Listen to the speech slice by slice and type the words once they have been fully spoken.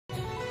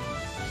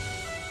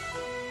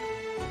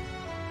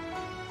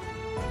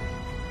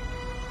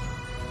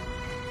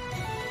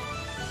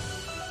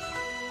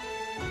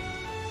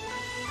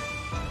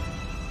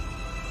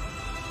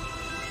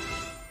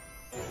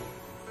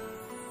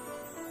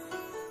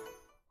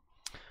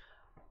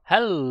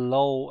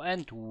Hello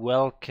and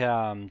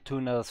welcome to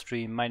another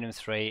stream. My name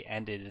is Ray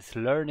and it is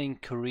Learning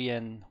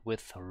Korean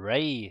with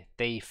Ray,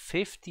 day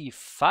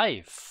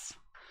 55.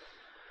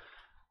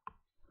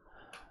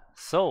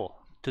 So,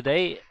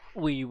 today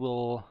we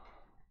will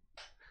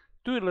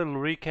do a little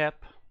recap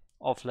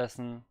of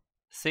lesson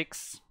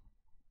 6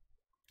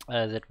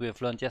 that we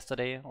have learned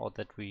yesterday, or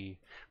that we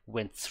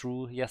went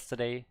through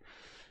yesterday.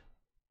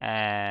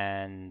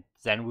 And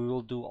then we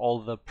will do all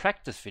the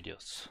practice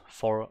videos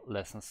for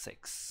lesson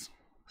 6.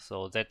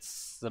 So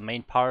that's the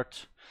main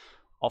part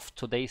of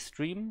today's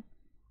stream.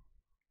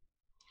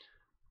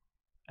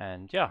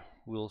 And yeah,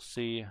 we'll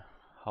see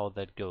how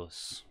that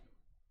goes.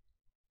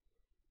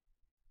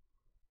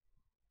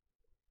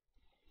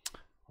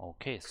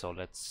 Okay, so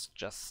let's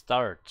just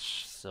start.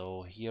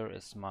 So here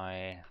is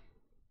my...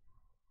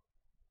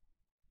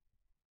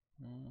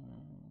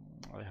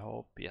 I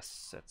hope,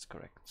 yes, that's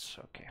correct.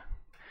 Okay.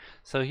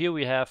 So here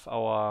we have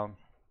our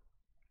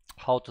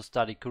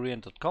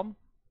howtostudykorean.com.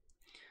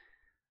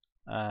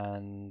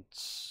 And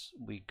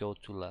we go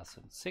to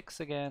lesson 6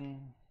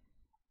 again.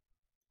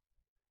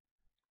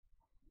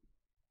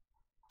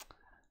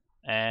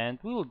 And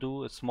we will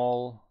do a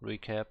small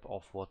recap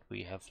of what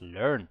we have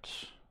learned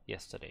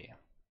yesterday.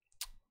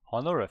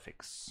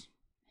 Honorifics.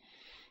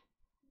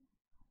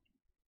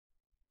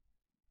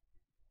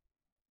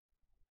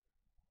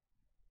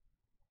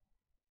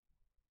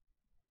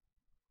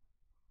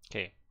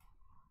 Okay.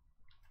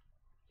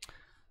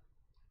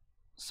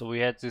 So we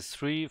had these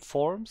 3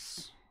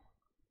 forms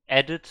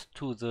added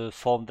to the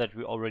form that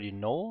we already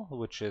know,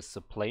 which is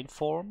the plain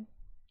form.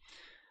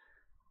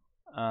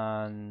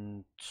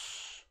 And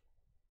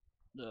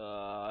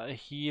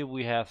here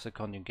we have the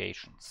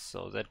conjugations.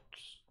 So that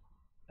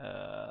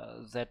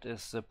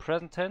is the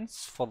present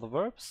tense for the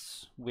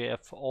verbs. We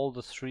have all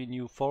the 3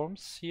 new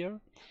forms here.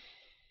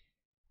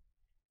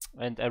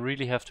 And I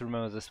really have to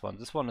remember this one.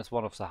 This one is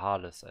one of the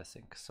hardest, I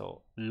think.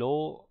 So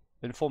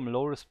informal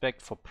low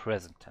respect for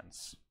present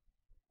tense.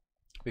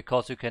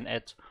 Because you can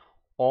add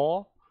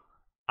or,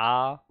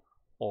 a,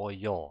 or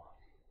your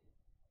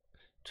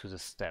to the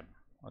stem.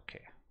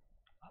 Okay.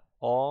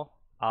 Or,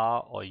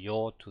 a, or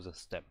your to the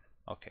stem.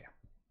 Okay.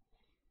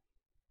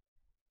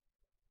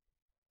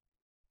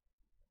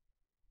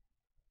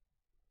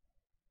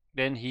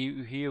 Then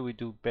here we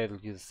do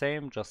basically the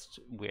same, just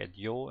we add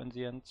yo in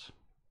the end.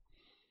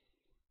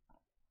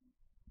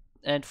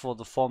 And for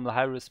the formal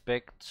high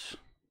respect,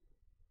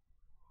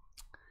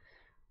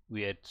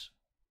 we add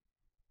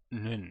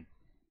n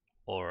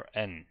or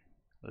n,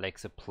 like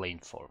the plain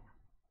form.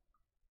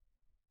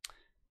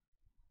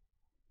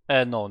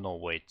 No,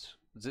 wait.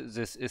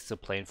 This is the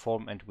plain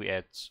form and we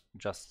add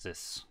just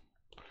this.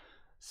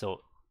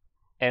 So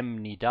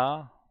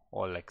nida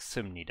or like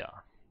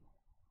simnida.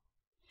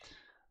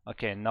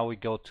 Okay, now we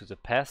go to the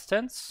past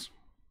tense.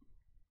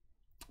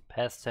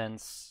 Past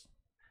tense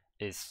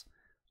is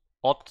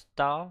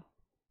otta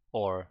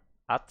or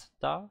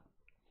atta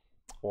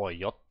or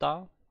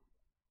yotta.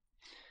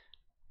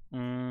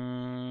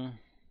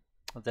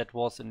 That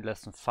was in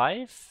lesson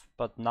 5,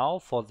 but now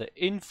for the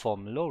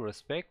informal low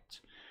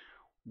respect,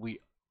 we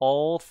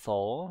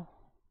also,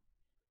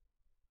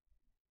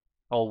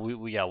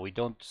 we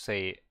don't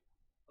say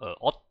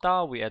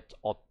otta, we add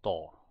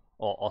otto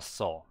or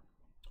also,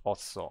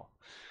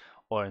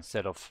 or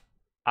instead of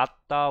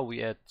atta,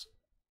 we add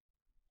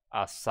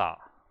asa,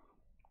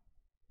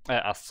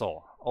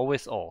 aso,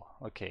 always all,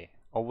 okay,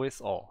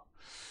 always all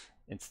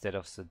instead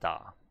of the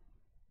da.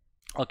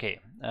 Okay,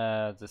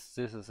 this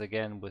is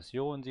again with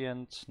yo in the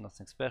end,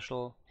 nothing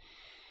special.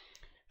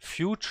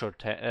 Future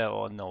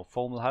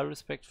formal high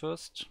respect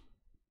first.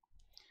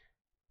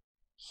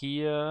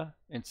 Here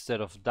instead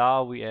of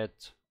da we add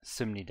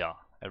simnida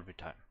every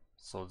time.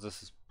 So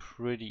this is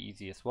pretty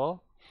easy as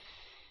well.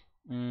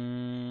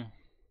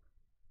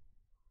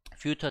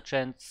 Future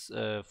tense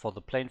for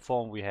the plain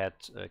form we had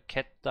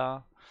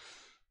ketta,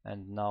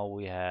 and now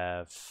we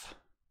have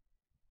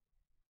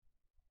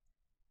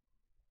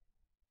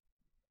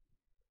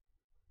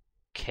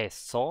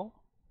keso,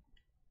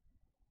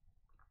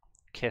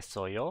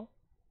 kesoyo,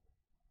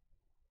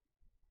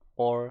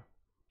 or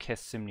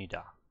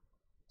kesimnida.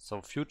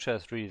 So future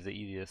is really the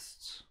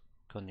easiest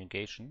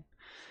conjugation.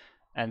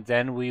 And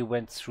then we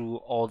went through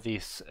all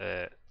these,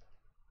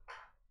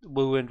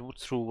 we went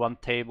through one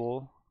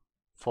table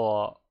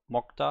for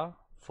mokta,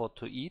 for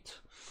to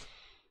eat.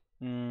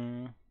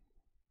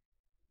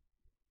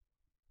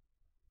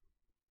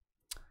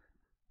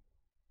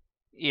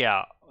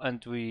 Yeah,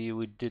 and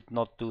we did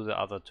not do the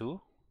other 2.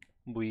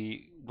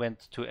 We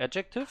went to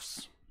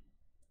adjectives,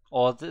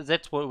 or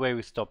that's where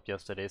we stopped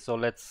yesterday. So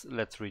let's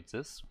read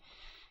this.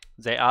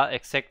 They are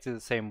exactly the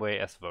same way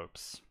as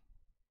verbs.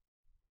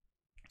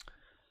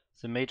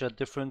 The major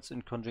difference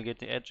in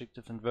conjugating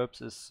adjectives and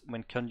verbs is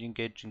when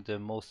conjugating the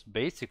most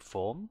basic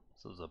form,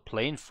 so the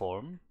plain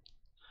form.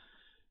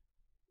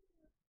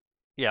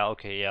 Yeah,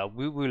 okay, yeah,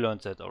 we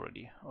learned that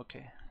already.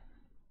 Okay.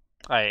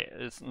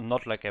 It's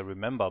not like I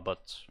remember,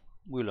 but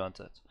we learned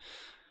that.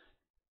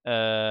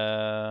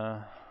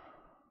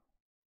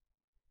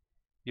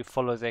 You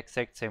follow the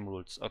exact same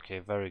rules. Okay,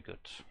 very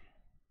good.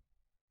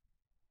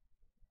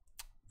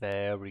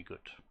 Very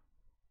good.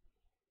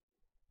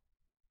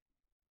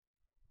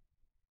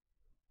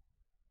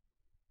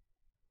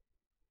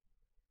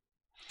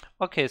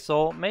 Okay,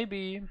 so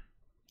maybe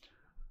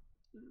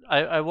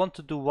I want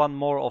to do one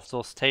more of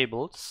those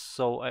tables.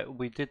 So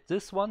we did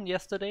this one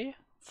yesterday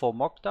for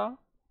Mokta.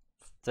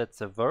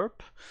 That's a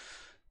verb.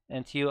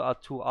 And here are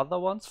two other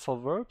ones for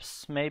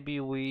verbs. Maybe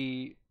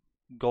we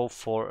go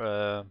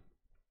for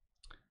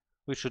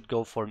we should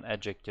go for an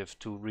adjective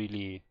to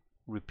really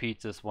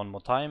repeat this one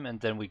more time,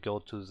 and then we go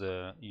to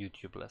the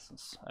YouTube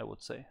lessons, I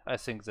would say. I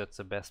think that's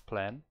the best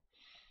plan.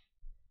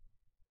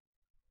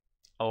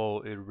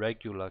 Oh,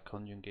 irregular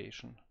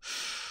conjugation.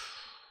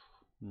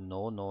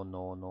 No, no,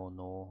 no, no,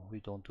 no. We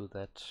don't do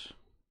that.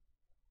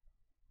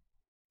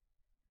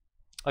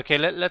 Okay,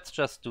 let's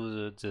just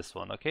do this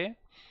one, okay?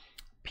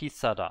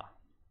 Pisada.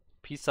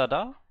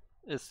 Pisada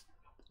is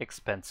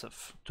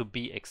expensive, to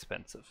be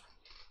expensive.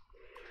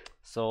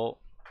 So,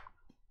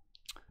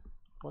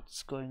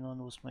 what's going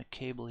on with my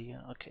cable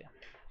here? Okay.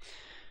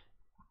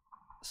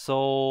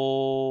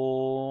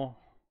 So,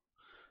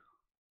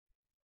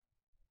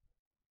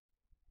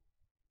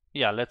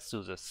 yeah, let's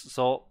do this.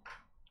 So,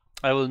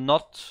 I will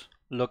not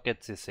look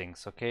at these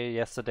things, okay?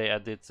 Yesterday I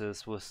did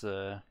this with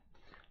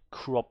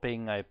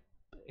cropping. I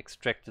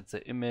extracted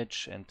the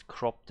image and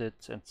cropped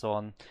it and so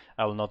on.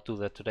 I will not do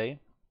that today.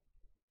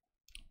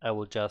 I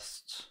will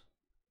just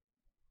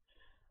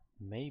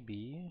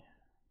maybe...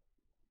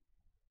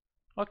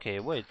 Okay,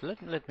 wait,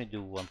 let me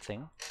do one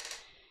thing.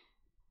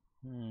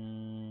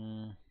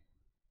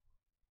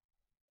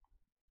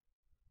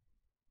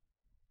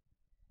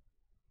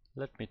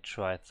 Let me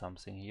try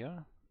something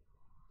here.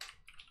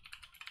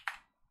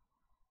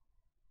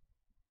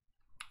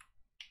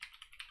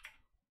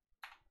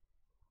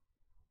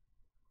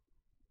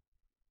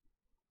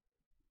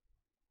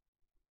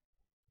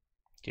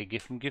 Okay,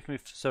 give me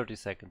 30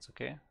 seconds,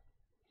 okay?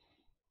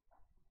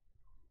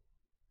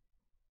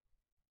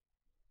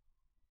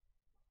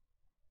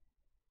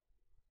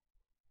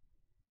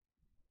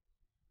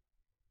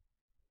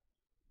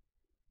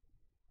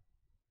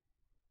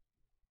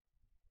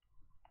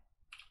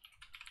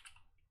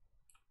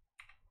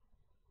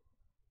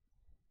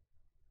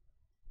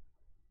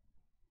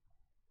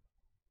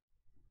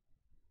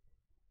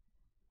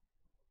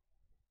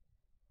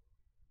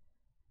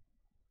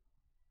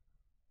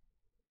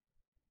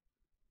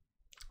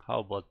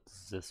 How about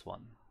this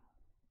one?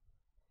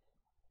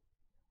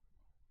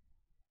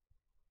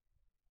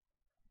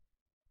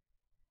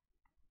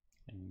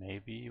 And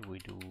maybe we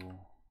do...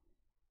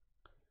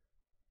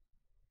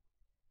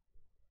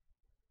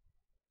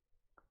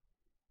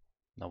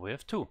 Now we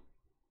have two.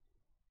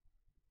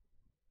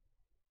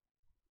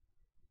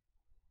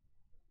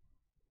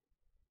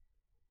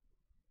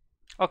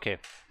 Okay,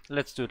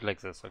 let's do it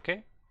like this,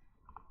 okay?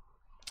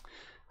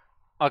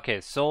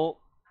 Okay, so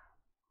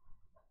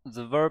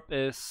the verb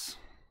is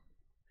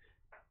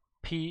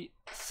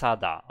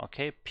pisada,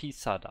 okay?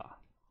 Pisada.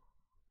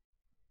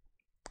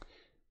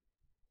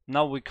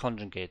 Now we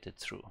conjugate it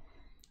through.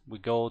 We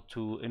go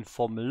to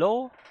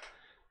informal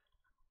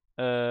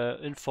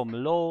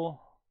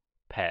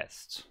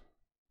past.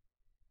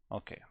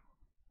 Okay.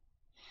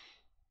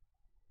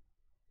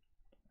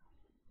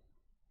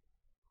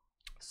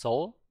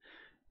 So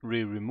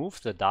we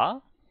remove the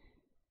da.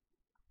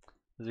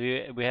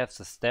 We have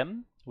the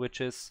stem,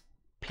 which is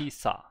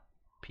pisa.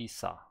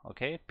 Pisa,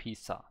 okay?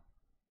 Pisa.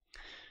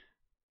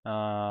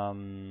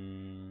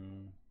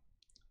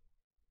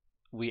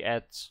 We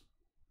add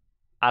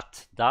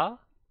at da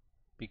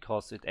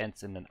because it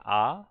ends in an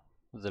a.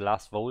 The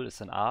last vowel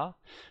is an a,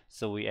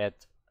 so we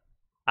add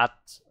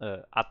at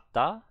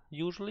da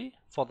usually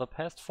for the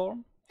past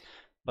form,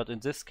 but in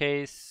this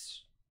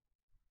case,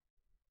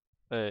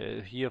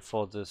 here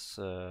for this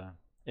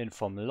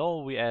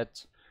informal we add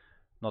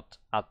not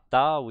at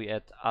da, we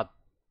add at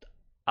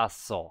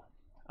asso,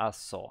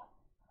 asso,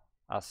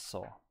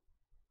 asso.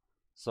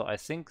 So I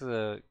think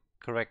the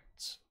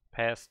correct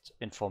past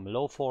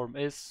informal form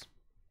is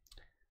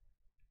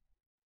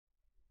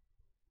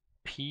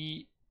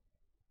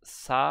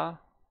pisa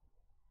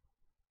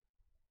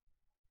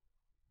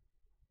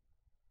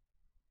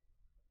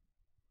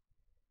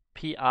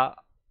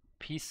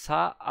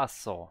pisa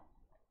asso.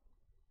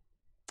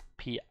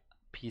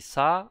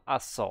 Pisa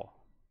asso.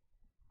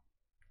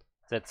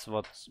 That's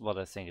what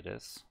I think it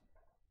is.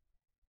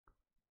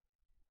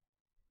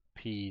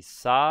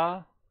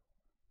 Pisa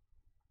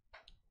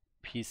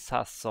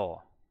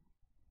pisasso.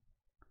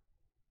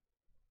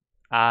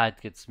 Ah,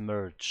 it gets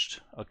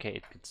merged. Okay,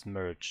 it gets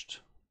merged.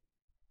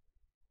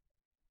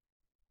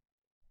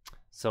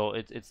 So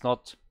it's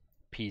not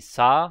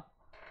pisa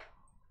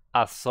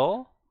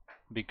asso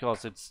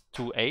because it's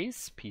two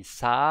A's,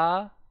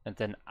 pisa and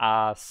then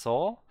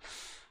asso.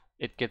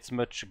 It gets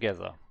merged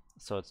together.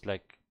 So it's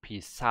like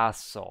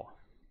pisasso.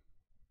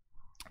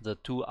 The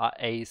two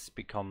A's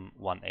become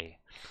one A.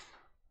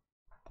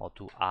 Or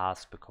two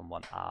A's become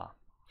one A.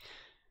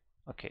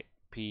 Okay,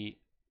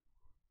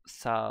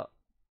 pisasso.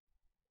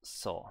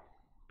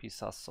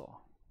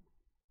 Pisasso.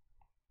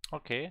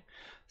 Okay,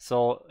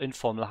 so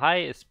informal high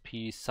is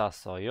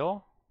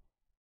pisasoyo.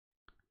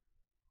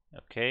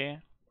 Okay,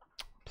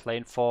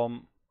 plain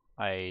form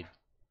I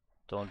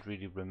don't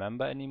really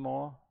remember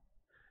anymore.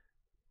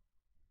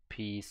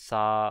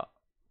 Pisa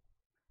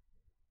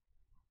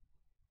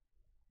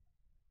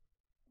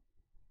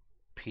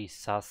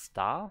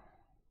star.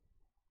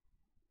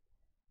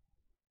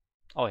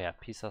 Oh yeah,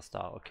 Pisa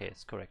star. Okay,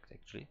 it's correct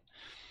actually.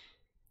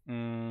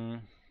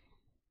 And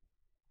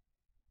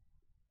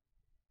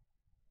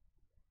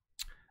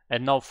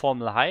now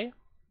formal high.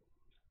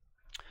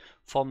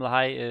 Formal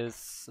high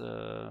is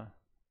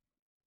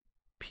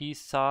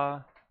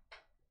Pisa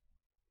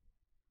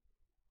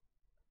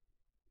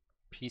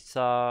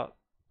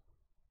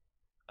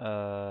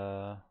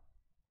uh,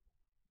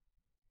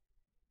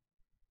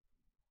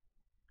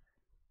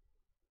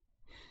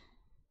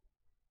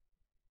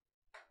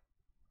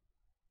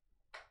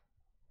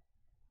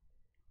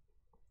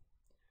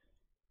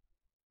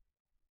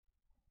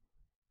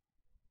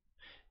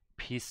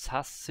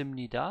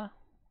 Pisasimnida.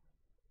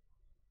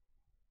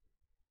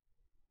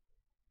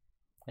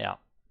 Yeah.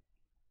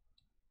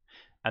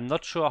 I'm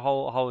not sure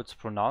how it's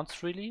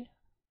pronounced really.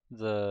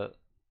 The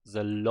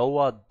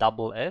lower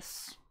double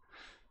S.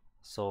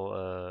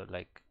 So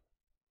like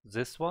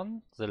this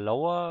one, the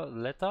lower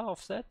letter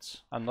of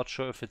that. I'm not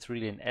sure if it's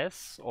really an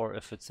S or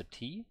if it's a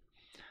T.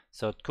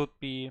 So it could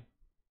be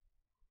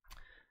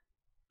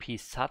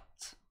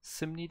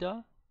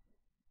Pisatsimnida.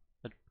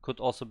 It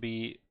could also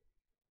be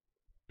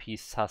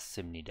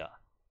Pisasimnida.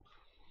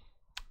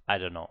 I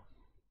don't know.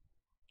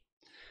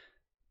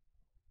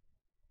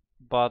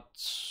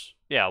 But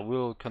yeah,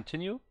 we'll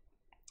continue.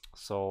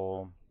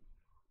 So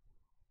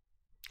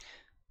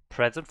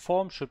present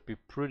form should be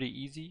pretty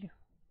easy.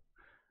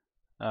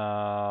 No,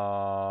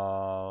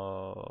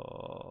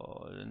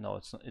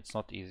 it's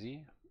not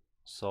easy.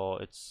 So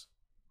it's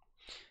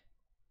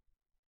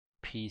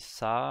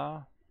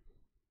Pisa.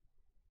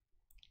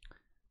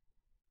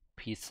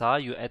 Pisa,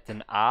 you add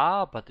an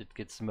R, but it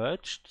gets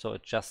merged, so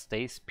it just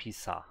stays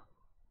Pisa.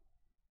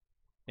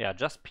 Yeah,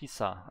 just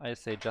Pisa. I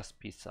say just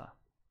Pisa.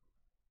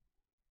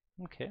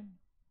 Okay.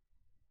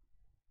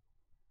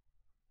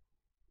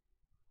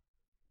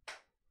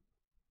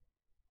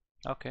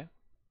 Okay.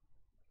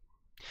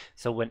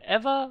 So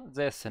whenever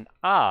there's an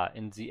R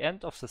in the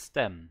end of the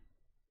stem,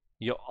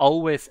 you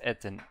always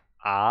add an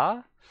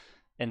R,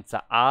 and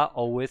the R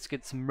always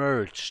gets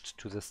merged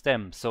to the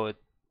stem. So it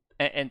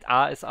and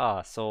R is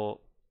R,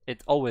 so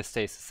it always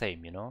stays the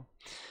same, you know?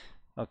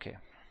 Okay.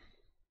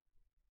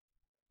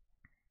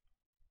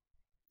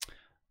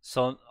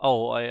 So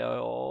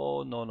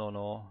oh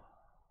no.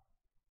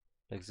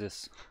 Like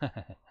this.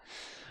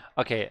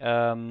 Okay,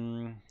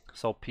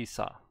 so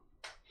Pisa.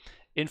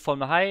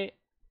 Informal high,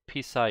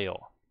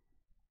 Pisayo.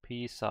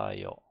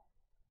 Pisayo.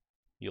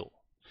 Yo.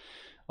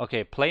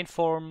 Okay, plain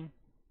form,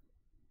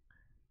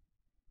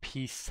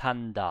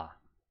 Pisanda.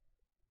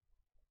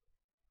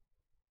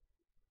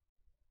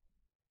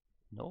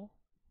 No?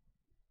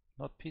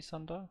 Not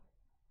Pisanda?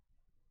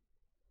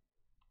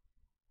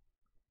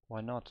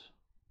 Why not?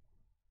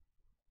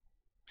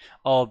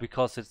 Oh,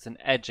 because it's an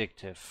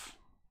adjective.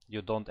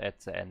 You don't add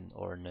the N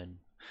or an N.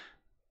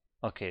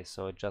 Okay,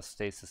 so it just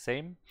stays the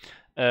same.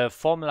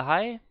 Formal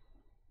high,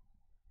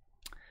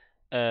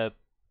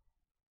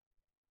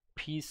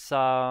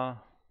 Pisa.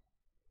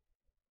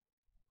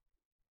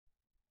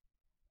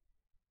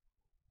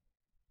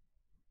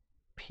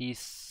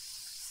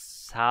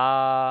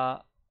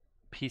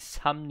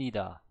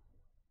 Pisamnida.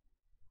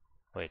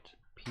 Wait,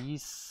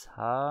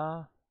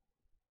 Pisamnida?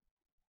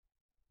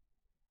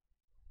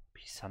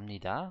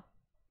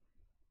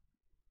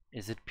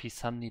 Is it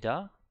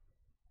Pisamnida?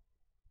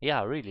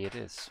 Yeah, really it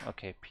is.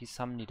 Okay,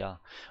 Pisamnida.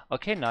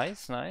 Okay,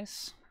 nice.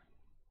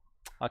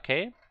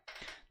 Okay,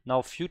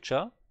 now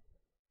future.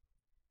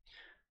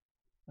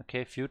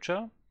 Okay,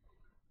 future.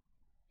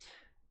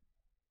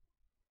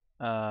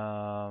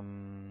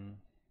 Can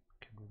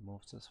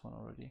remove this one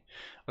already.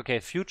 Okay,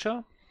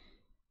 future.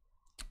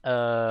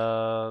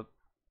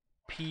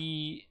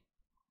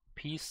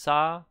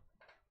 Pisa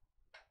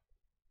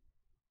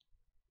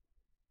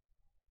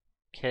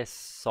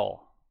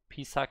queso.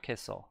 Pisa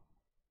queso.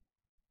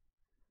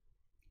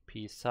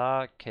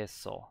 Pisa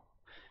queso.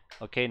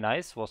 Okay,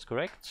 nice, was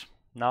correct.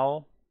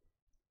 Now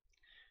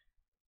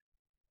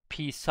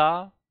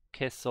Pisa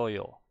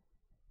quesoyo.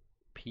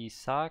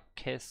 Pisa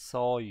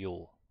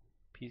quesoyo.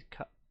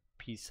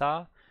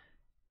 Pisa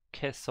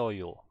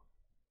quesoyo.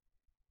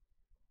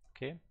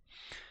 Okay.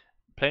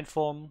 Plain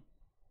form,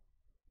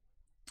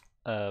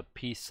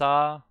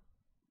 Pisa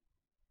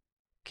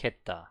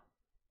queta.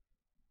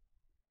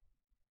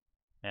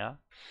 Yeah.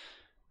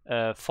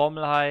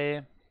 Formal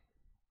high,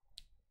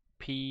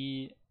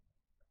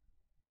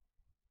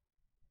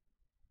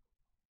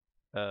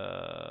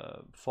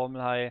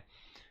 formal high,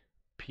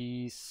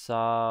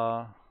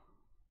 Pisa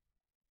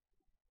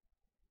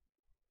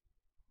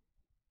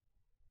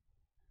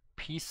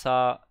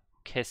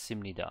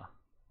quesimnida.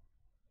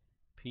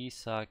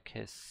 Pisa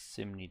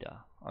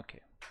quesimnida.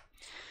 Okay.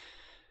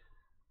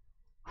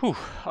 Whew.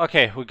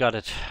 Okay, we got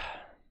it.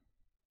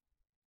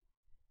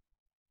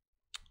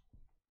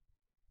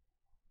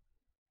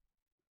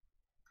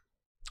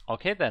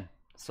 Okay then,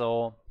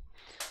 so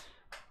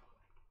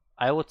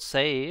I would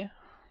say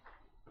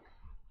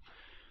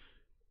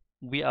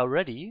we are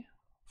ready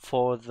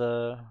for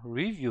the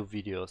review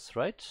videos,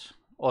 right?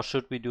 Or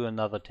should we do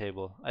another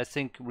table? I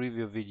think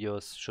review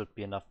videos should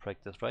be enough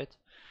practice, right?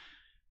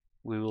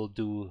 We will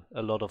do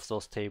a lot of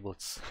those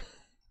tables.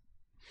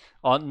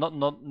 Or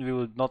not we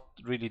will not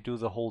really do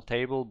the whole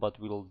table, but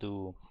we will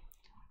do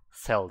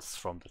cells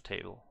from the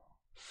table.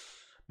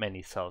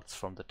 Many cells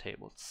from the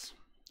tables.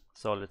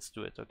 So let's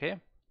do it, okay?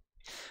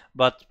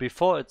 But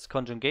before it's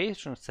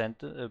conjugation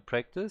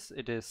practice,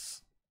 it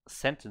is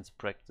sentence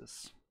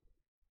practice.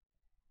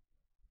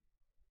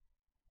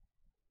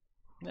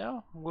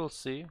 Yeah, we'll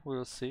see,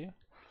 we'll see.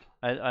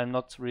 I'm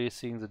not really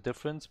seeing the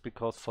difference,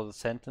 because for the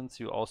sentence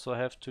you also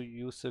have to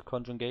use the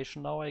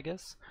conjugation now, I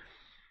guess.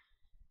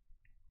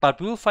 But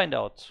we'll find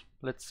out.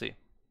 Let's see.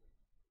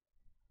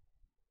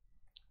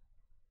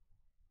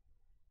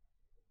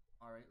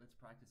 Alright, let's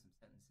practice some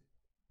sentences.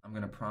 I'm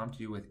going to prompt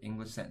you with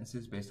English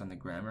sentences based on the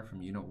grammar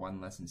from Unit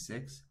 1, Lesson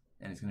 6,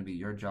 and it's going to be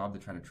your job to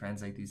try to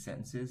translate these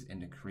sentences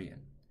into Korean.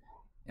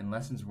 In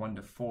Lessons 1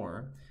 to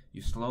 4,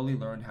 you slowly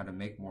learned how to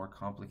make more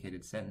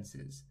complicated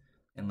sentences.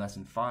 In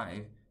Lesson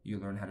 5, you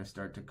learn how to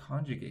start to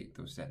conjugate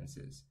those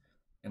sentences.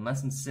 In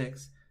Lesson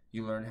 6,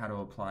 you learn how to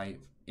apply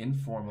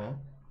informal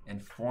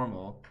and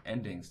formal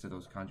endings to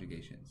those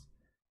conjugations.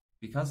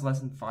 Because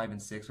Lesson 5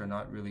 and 6 are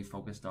not really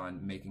focused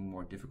on making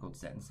more difficult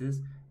sentences,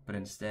 but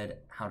instead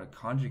how to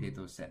conjugate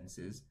those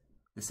sentences,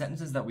 the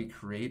sentences that we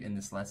create in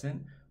this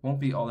lesson won't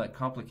be all that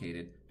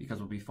complicated, because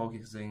we'll be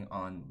focusing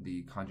on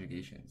the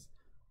conjugations.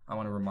 I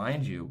want to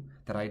remind you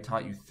that I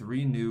taught you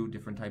 3 new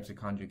different types of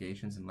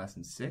conjugations in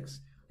Lesson 6,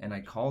 and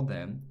I called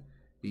them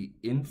the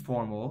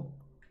informal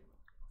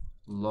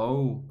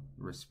low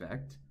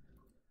respect,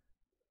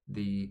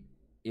 the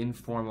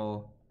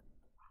informal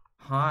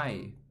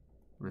high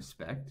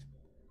respect,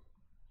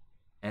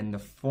 and the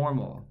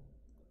formal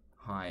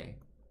high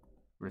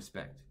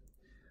respect.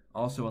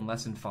 Also in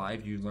Lesson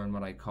 5, you learn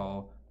what I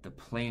call the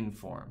plain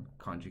form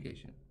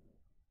conjugation.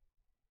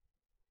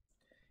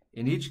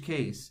 In each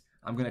case,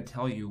 I'm going to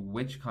tell you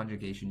which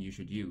conjugation you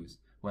should use,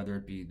 whether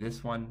it be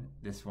this one,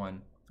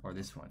 or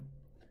this one.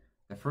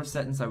 The first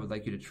sentence I would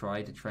like you to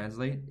try to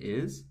translate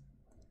is,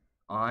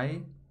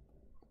 I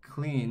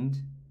cleaned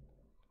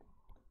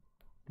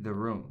the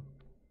room.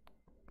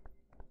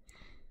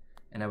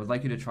 And I would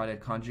like you to try to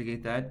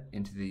conjugate that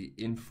into the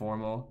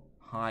informal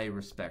high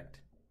respect.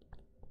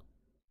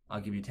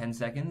 I'll give you 10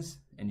 seconds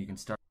and you can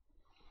start.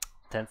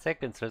 10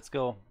 seconds, let's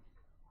go.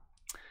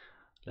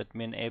 Let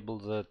me enable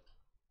the...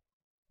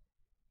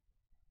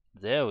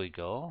 There we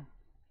go.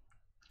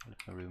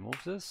 Let me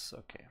remove this.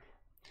 Okay.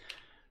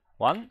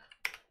 1.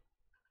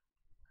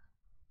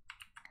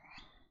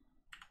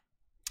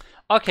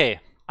 Okay,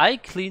 I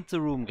cleaned the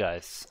room,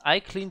 guys. I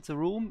cleaned the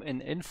room in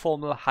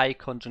informal high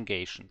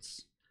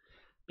conjugations.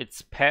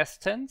 It's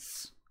past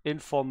tense,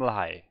 informal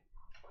high.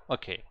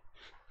 Okay.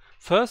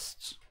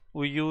 First,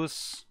 we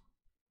use...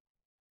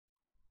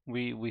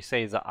 We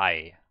say the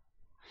I.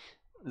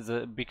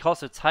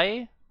 Because it's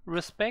high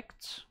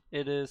respect,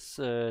 it is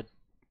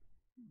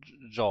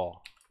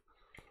jaw.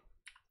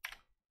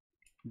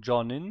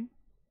 Jonin.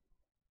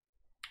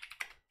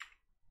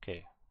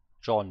 Okay,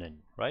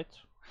 Jonin, right?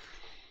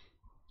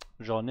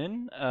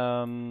 Jonin.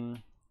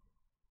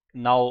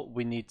 Now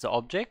we need the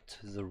object,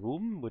 the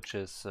room, which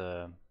is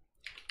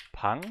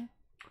Pang.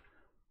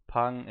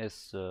 Pang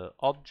is the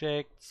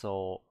object,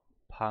 so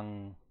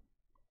Pang.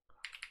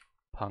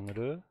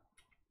 Pangre.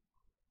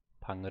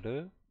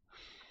 Pangre.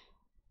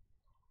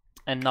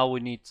 And now we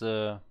need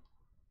the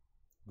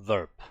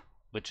verb,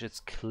 which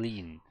is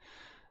clean.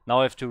 Now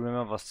I have to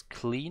remember what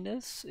clean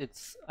is.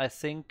 It's, I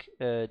think,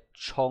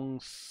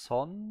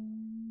 Chongson,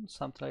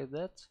 something like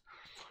that.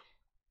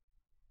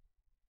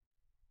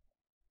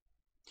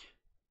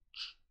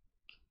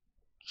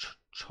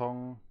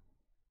 Chong.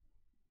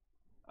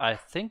 I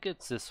think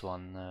it's this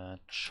one.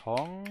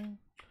 Chong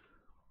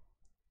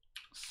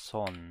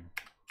Son.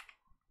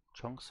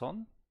 Chong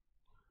Son?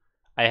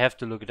 I have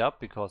to look it up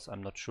because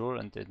I'm not sure,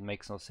 and it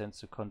makes no sense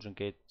to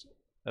conjugate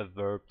a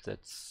verb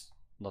that's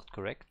not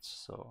correct.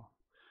 So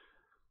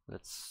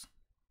let's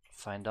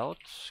find out.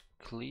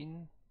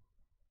 Clean.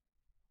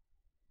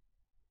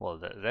 Well,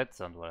 that's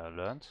not what I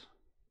learned.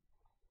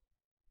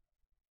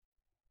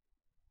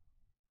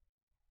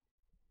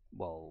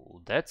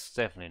 Well, that's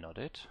definitely not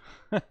it.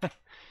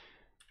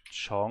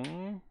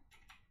 Chong.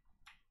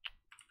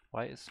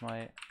 Why is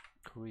my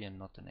Korean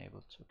not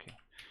enabled? Okay.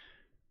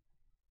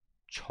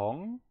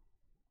 Chong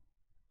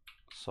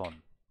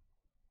Son.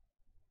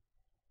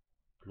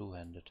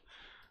 Blue-handed.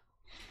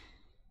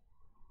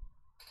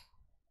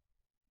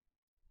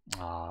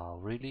 Ah,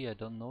 really? I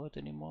don't know it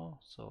anymore,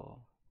 so...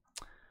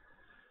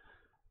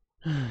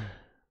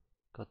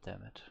 God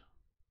damn it.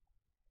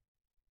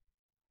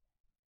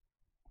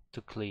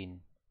 To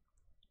clean.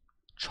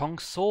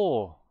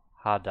 Chongso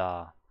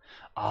Hada.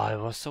 Ah, I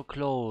was so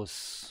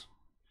close.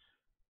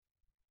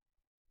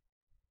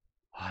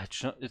 Ah,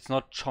 it's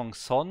not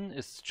Chongson,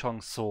 it's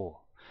Chongso.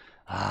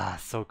 Ah,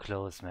 so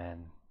close,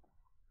 man.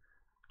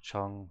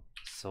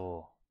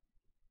 청소.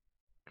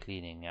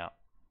 Cleaning, yeah.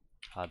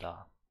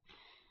 하다.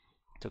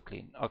 To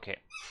clean. Okay.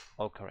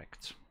 All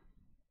correct.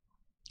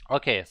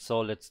 Okay,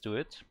 so let's do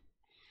it.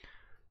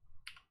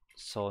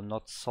 So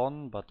not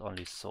son, but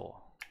only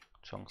so.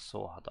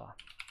 청소하다.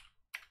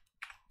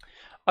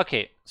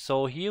 Okay,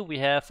 so here we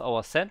have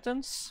our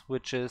sentence,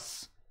 which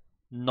is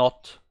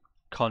not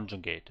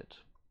conjugated.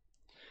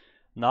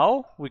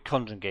 Now we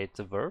conjugate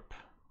the verb,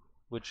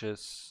 which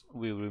is,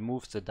 we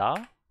remove the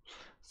da.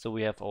 So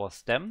we have our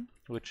stem,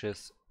 which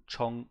is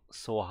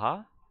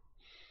청소하.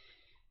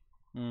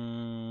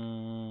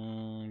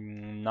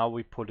 Now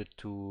we put it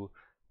to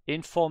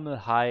informal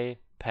high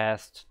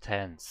past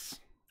tense.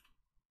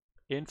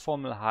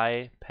 Informal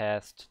high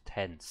past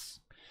tense.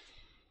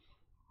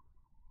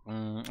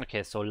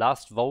 Okay, so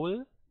last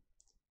vowel,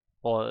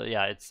 or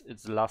yeah, it's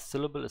the last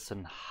syllable is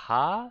an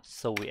ha,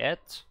 so we add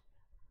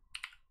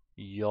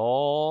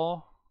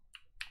your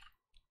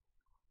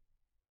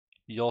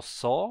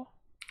saw,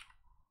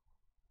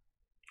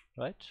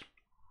 right?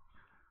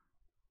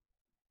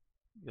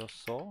 Your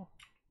saw.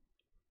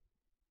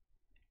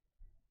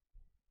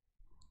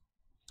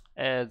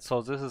 And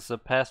so this is the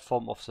past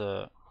form of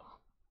the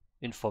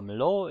informal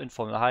low.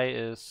 Informal high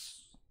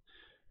is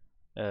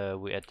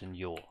we add in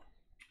yo.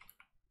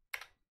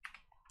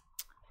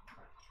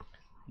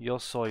 Yo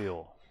soy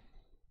yo.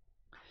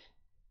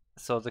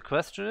 So the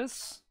question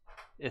is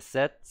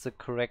that the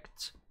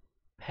correct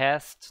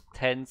past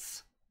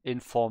tense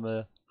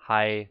informal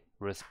high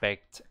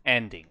respect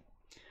ending?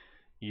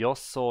 Yo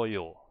soy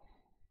yo.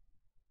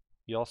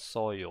 Yo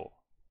soy yo.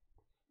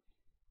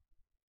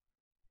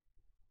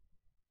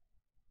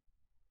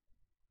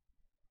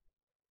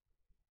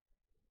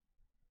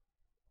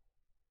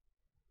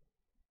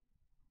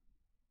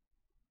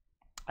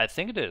 I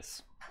think it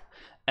is.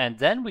 And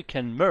then we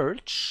can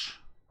merge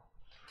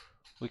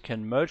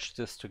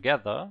this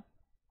together.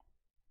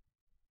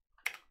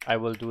 I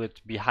will do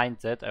it behind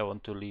that. I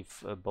want to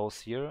leave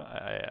both here.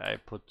 I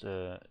put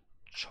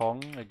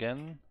chong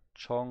again.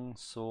 Chong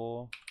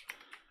so.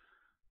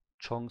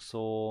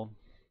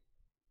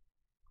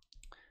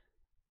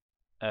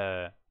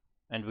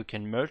 And we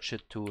can merge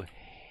it to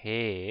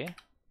he.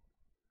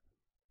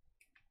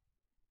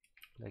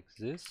 Like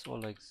this or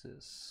like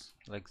this.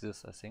 Like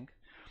this, I think.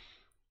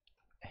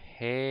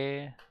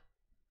 He.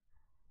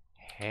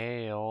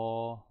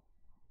 Heo.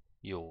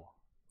 Yo.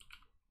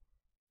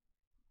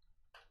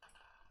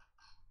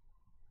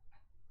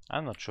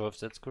 I'm not sure if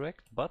that's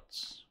correct, but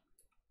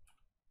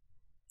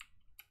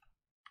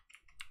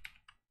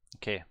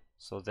okay,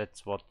 so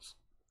that's what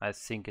I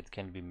think it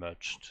can be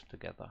merged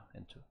together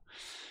into.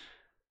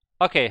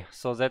 Okay,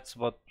 so that's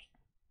what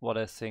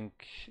I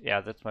think. Yeah,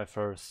 that's my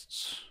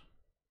first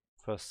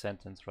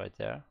sentence right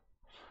there.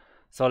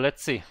 So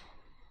let's see.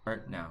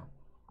 Start now.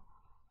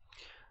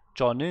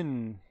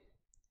 저는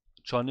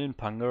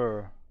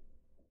방을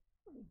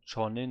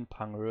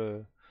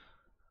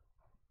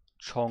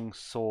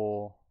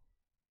청소해요.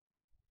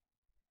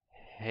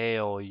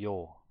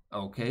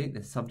 Okay,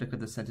 the subject of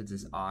the sentence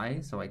is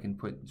I, so I can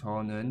put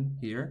저는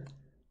here.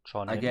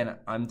 저는. Again,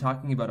 I'm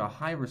talking about a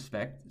high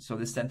respect, so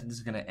this sentence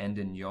is going to end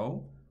in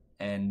yo,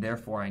 and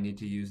therefore I need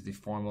to use the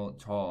formal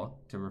저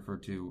to refer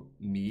to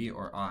me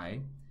or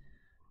I.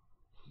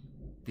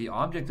 The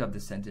object of the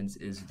sentence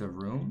is the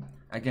room.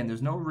 Again,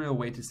 there's no real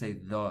way to say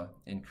the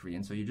in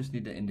Korean, so you just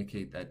need to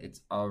indicate that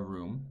it's a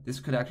room. This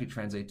could actually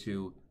translate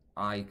to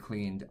I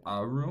cleaned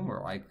a room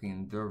or I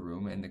cleaned the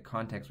room, and the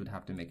context would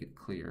have to make it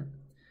clear.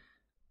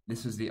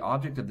 This is the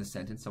object of the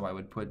sentence, so I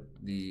would put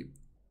the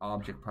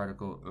object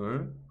particle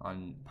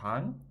on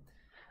방.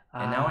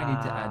 And now I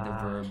need to add the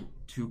verb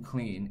to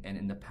clean, and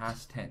in the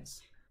past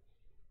tense.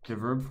 The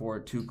verb for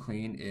to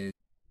clean is...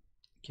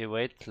 Okay,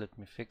 wait, let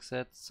me fix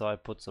that. So I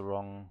put the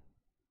wrong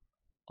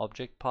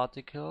object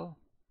particle.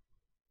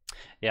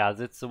 Yeah,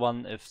 that's the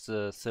one if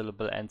the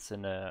syllable ends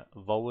in a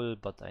vowel,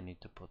 but I need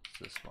to put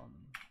this one.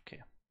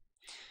 Okay.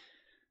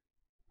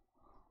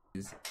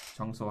 Is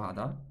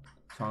청소하다.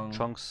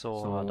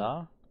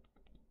 청소하다.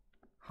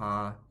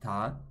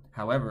 하다.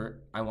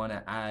 However, I want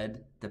to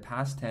add the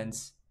past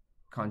tense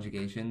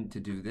conjugation to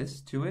do this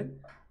to it,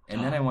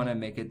 and then I want to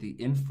make it the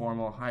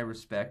informal high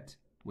respect,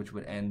 which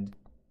would end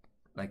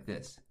like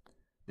this.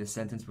 This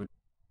sentence would...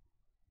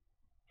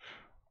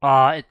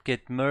 It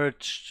get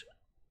merged.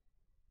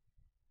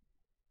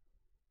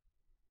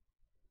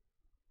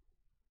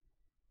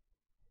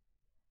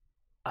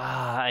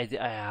 What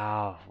did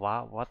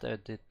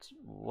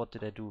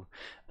I do?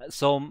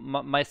 So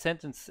my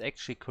sentence is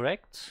actually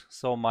correct.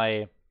 So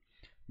my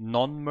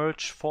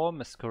non-merge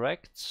form is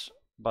correct,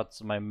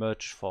 but my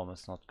merge form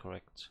is not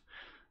correct.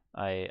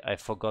 I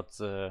forgot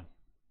the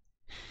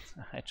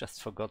I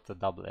just forgot the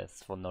double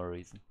S for no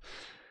reason.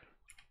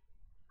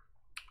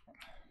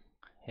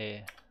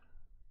 Hey.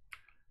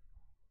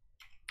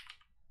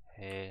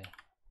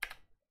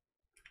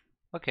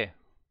 Okay.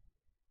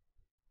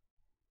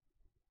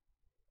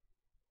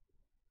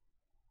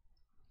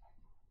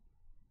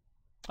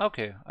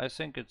 Okay, I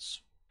think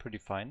it's pretty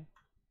fine.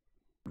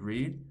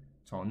 Read.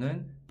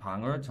 저는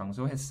방을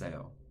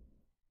청소했어요.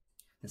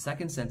 The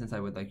second sentence I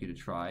would like you to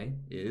try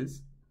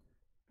is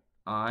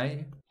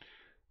I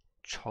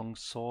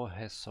청소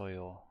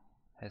했어요.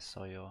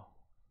 했어요.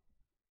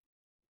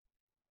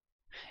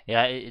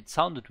 Yeah, it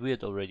sounded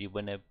weird already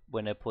when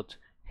I put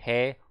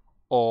해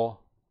or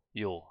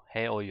요.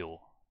 해 or 요.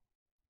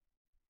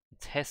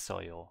 It's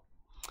했어요.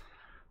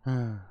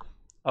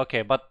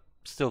 Okay, but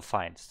still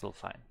fine, still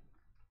fine.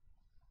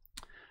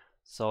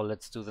 So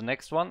let's do the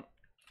next one.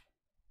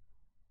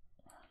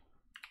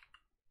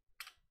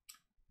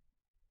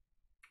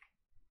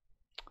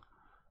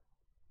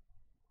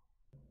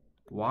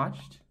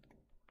 watched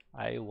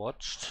I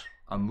watched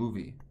a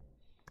movie.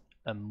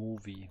 a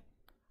movie.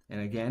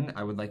 And again,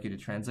 I would like you to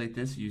translate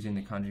this using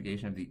the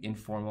conjugation of the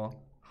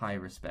informal high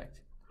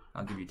respect.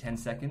 I'll give you 10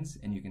 seconds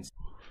and you can...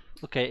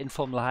 Okay,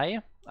 informal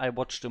high. I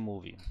watched a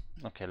movie.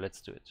 Okay,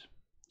 let's do it.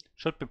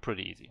 Should be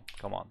pretty easy.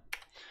 Come on.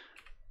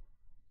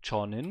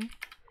 저는.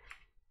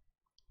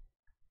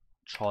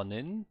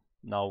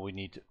 Now we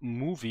need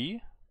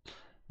movie.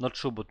 Not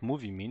sure what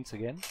movie means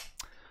again.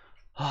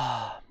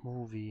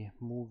 Movie.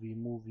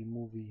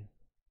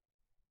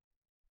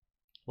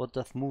 What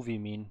does movie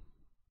mean?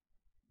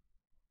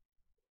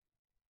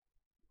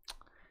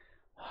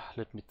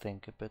 Let me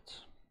think a bit.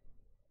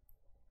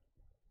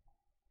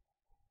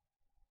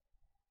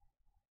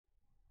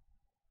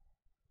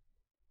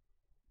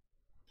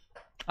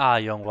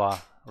 Yonghwa.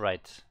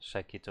 Right.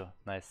 Shakito.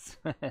 Nice.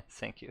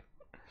 Thank you.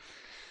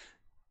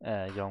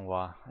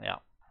 Yonghwa. Yeah.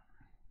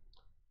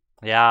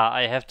 Yeah,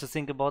 I have to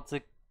think about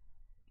the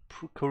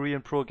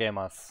Korean pro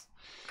gamers.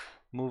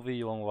 Movie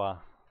Yonghwa.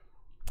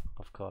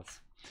 Of course.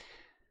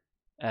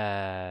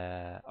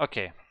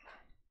 Okay.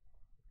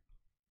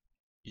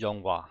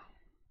 Yonghwa.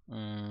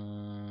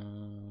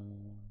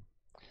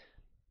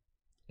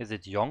 Is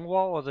it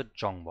Yonghwa or the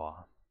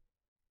Jonghwa?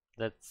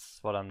 That's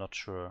what I'm not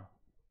sure.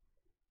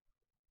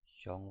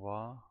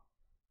 Yonghwa.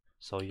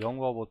 So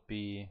Yonghwa would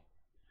be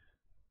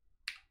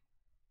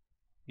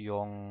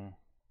Yonghwa,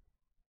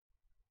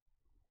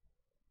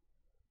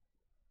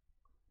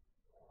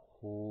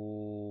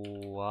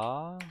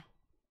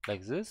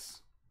 like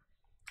this,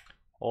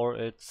 or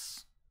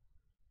it's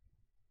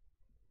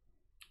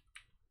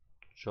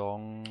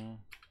Jonghwa.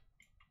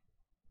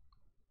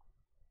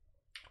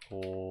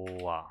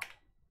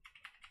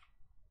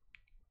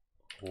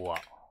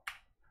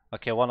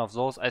 Okay, one of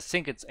those. I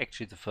think it's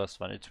actually the first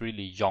one. It's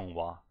really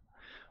Yonghwa,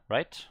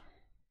 right?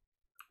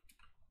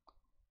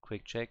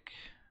 Quick check.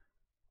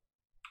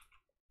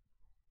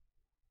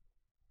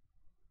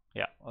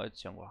 Yeah, oh,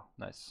 it's Yonghwa.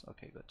 Nice.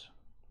 Okay, good.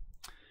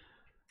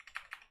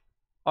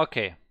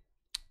 Okay,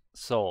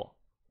 so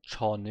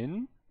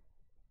저는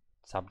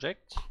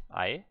subject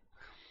I,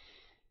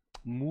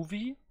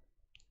 movie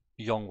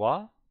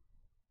Yonghwa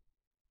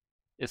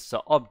is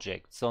the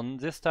object. So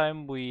this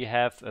time we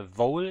have a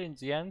vowel in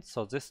the end.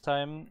 So this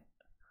time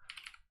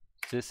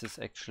this is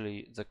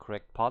actually the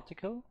correct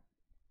particle.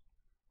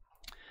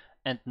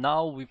 And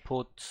now we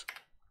put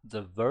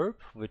the verb,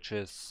 which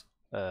is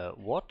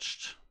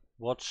watched.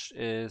 Watched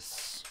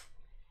is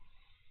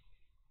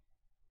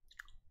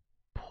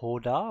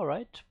보다,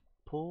 right?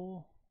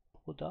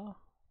 보다.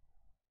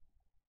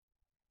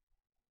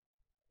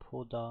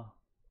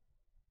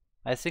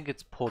 I think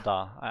it's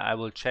보다. I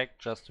will check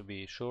just to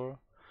be sure.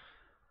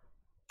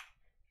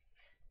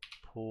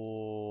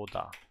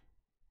 보다.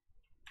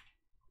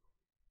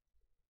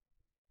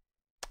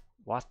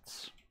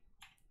 What?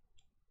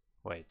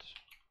 Wait.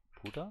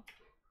 보다?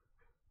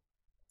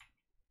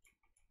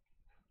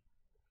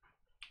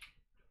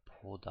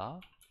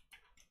 보다?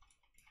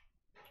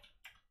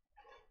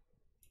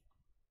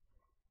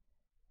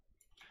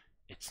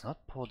 It's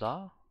not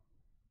보다?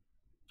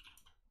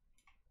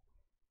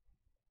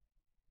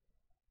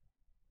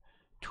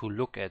 To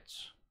look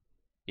at.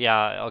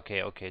 Yeah,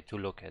 okay, to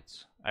look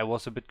at. I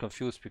was a bit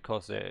confused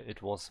because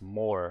it was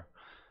more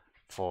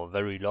for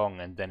very long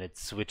and then it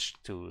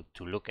switched to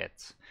look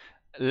at.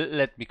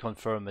 Let me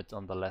confirm it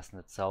on the lesson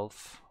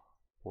itself.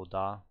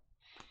 보다.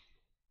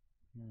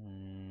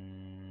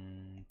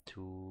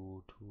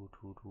 To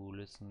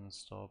listen,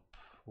 stop.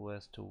 Who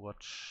has to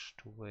watch,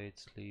 to wait,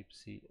 sleep,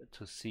 see,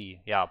 to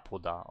see. Yeah,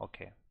 보다.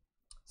 Okay.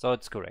 So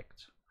it's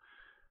correct.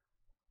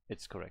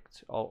 It's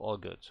correct. All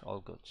good. All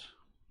good.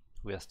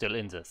 We are still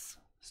in this.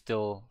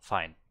 Still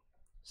fine.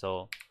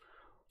 So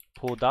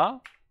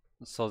보다.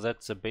 So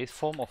that's the base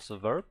form of the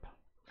verb.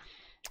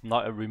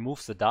 Now I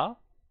remove the da.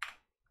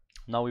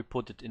 Now we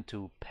put it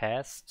into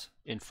past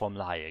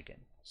informal high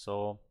again.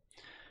 So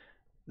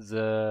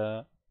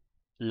the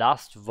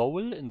last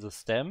vowel in the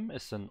stem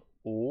is an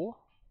O.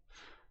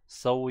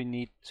 So we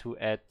need to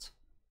add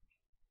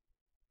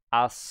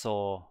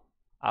asoyo,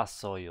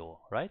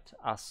 right?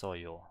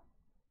 Asoyo.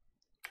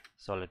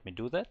 So let me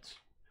do that.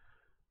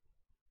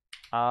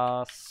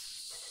 Asoyo.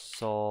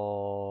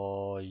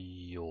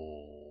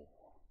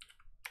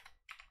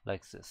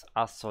 Like this.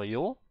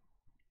 Asoyo.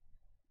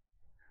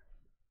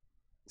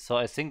 So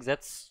I think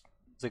that's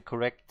the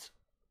correct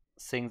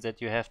thing that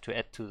you have to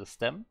add to the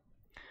stem.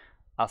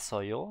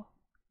 Asoyo.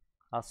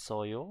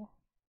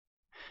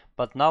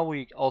 But now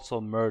we also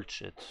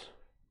merge it.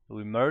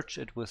 we merge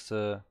it with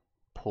the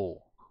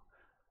po.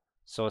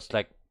 So it's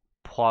like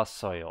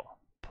poasoyo,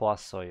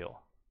 poasoyo.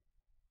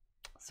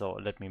 So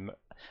let me,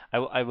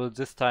 I will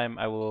this time,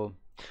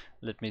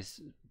 let me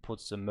put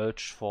the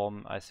merge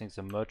form. I think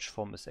the merge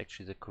form is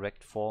actually the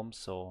correct form.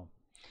 So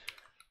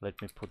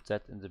let me put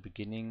that in the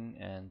beginning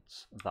and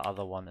the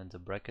other one in the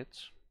bracket.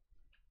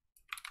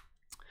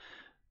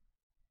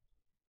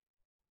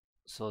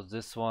 So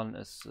this one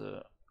is,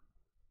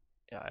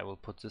 yeah, I will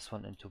put this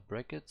one into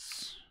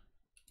brackets.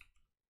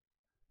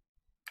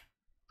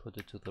 Put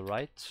it to the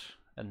right.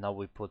 And now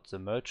we put the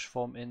merge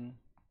form in.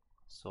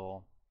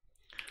 So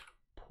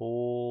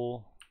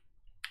poasa.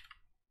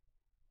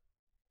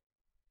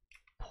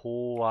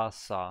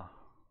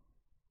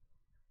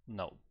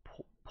 No,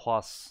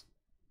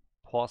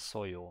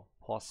 poasoyo.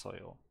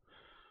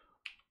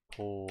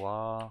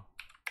 Poa,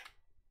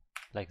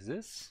 like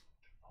this.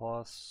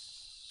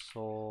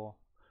 Poasoyo.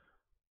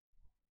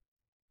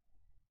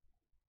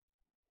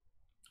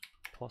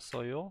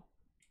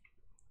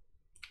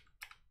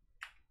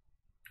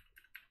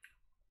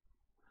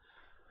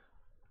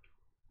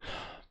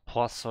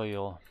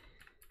 Poasoyo.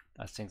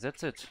 I think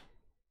that's it.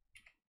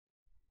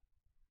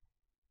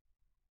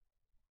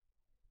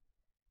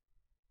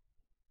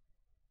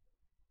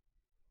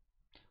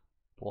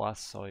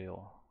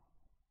 Poasoyo.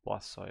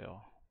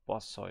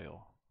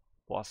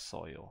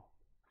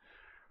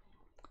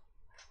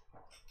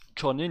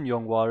 저는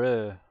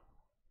영화를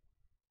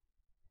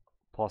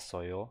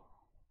봤어요.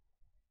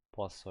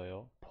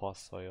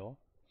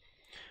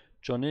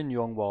 저는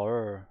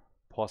영화를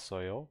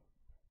봤어요.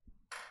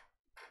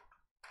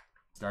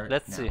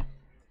 Let's now. see.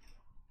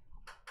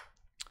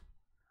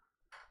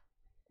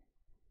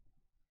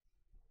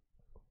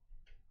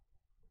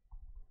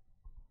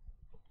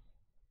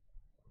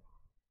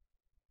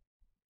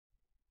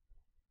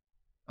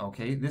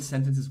 Okay, this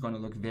sentence is going to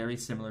look very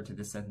similar to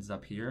this sentence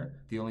up here.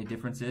 The only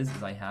difference is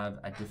I have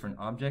a different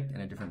object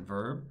and a different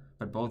verb,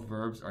 but both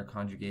verbs are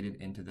conjugated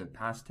into the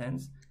past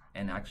tense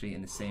and actually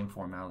in the same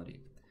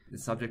formality. The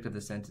subject of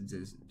the sentence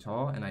is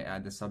to, and I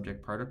add the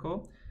subject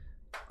particle.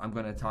 I'm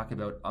going to talk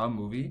about a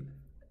movie,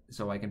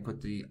 so I can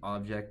put the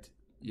object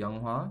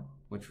영화,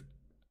 which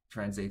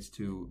translates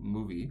to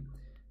movie.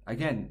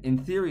 Again, in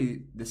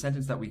theory, the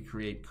sentence that we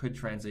create could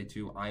translate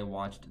to I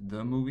watched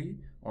the movie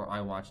or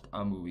I watched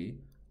a movie.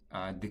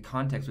 The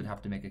context would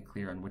have to make it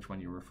clear on which one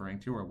you're referring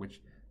to or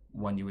which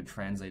one you would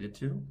translate it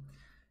to.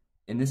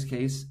 In this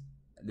case,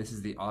 this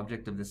is the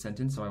object of the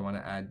sentence, so I want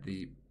to add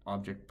the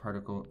object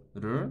particle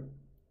를,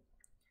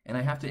 and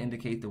I have to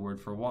indicate the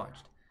word for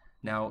watched.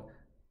 Now,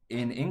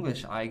 in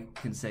English, I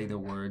can say the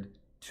word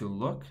to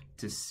look,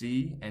 to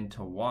see, and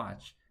to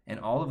watch, and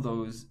all of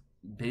those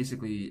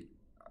basically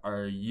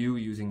are you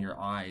using your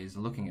eyes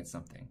looking at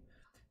something.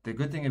 The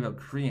good thing about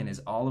Korean is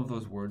all of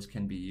those words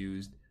can be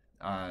used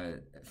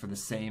for the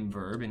same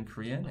verb in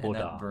Korean, and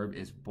that verb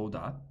is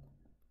보다.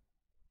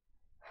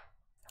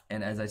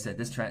 And as I said,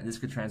 this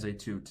could translate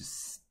to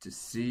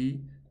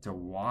see, to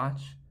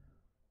watch,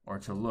 or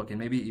to look, and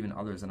maybe even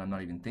others that I'm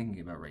not even thinking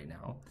about right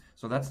now.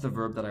 So that's the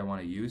verb that I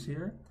want to use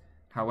here.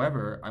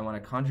 However, I want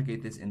to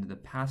conjugate this into the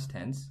past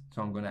tense,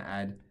 so I'm going to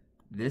add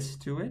this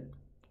to it.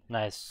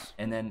 Nice.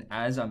 And then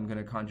as I'm going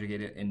to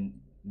conjugate it in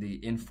the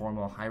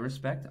informal high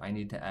respect, I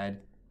need to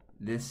add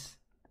this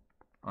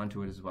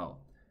onto it as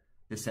well.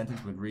 This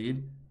sentence would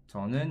read,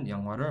 저는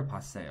영화를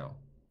봤어요.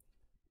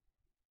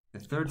 The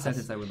third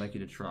sentence I would like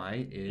you to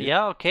try is...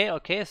 Yeah,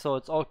 okay, so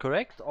it's all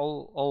correct,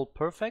 all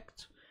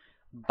perfect.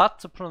 But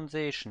the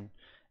pronunciation,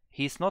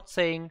 he's not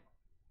saying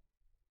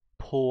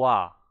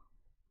poa.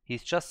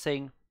 He's just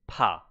saying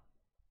pa.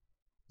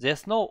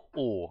 There's no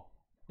o.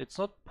 It's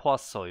not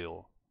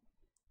poasoyo.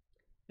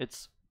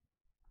 It's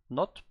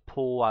not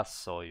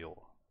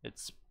poasoyo.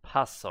 It's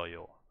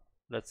pasoyo.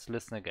 Let's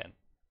listen again.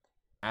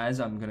 As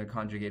I'm going to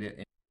conjugate it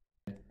in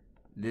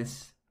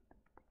this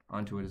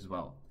onto it as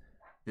well.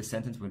 This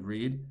sentence would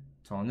read,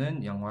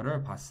 저는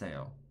영화를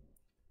봤어요.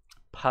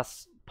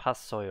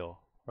 Pasoyo,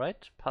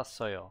 right?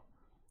 Pasoyo.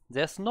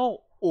 There's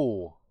no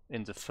o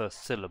in the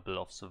first syllable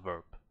of the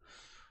verb.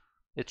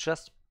 It's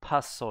just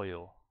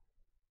pasoyo.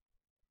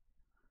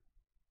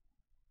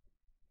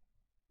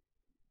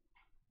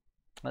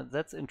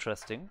 That's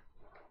interesting.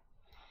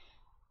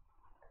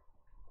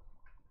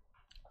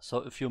 So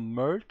if you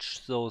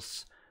merge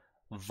those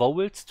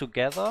vowels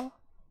together,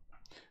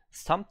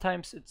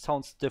 sometimes it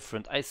sounds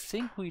different. I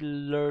think we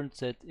learned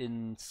that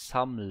in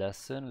some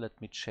lesson.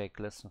 Let me check,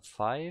 lesson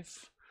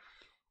 5.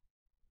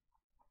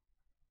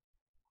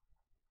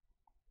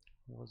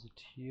 Was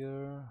it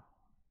here?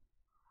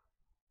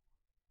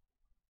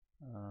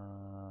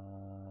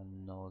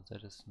 No,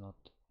 that is not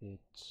it.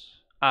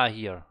 Ah,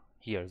 here.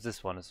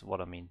 This one is what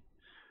I mean.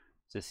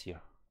 This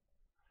here.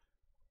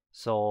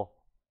 So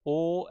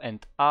O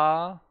and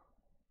A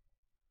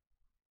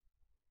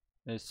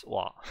is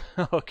wa.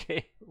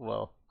 Okay,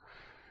 well.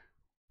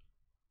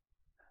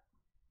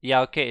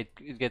 Yeah, okay,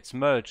 it gets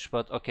merged,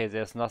 but okay,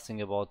 there's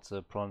nothing about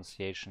the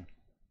pronunciation.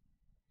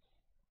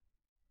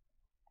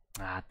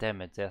 Ah,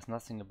 damn it, there's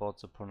nothing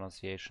about the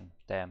pronunciation.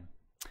 Damn.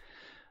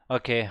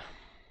 Okay.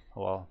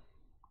 well,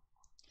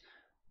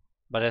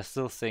 but I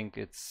still think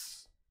it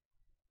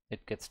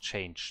gets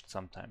changed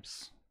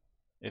sometimes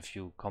if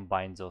you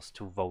combine those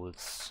two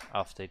vowels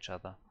after each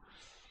other.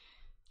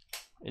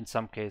 In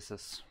some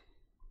cases.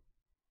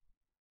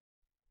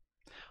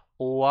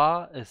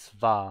 Oa is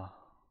wa.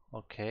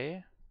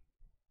 Okay.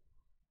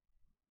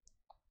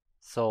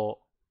 So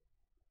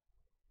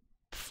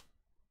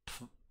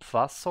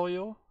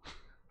pfasoyo.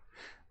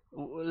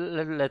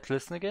 Let's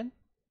listen again.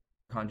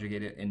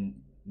 Conjugate it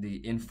in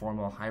the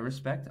informal high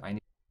respect. I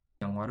need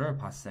영화를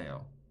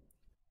봤어요.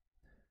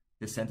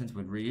 This sentence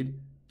would read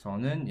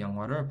저는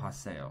영화를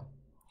봤어요.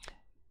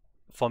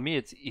 For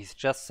me, he's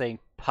just saying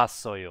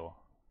봤어요.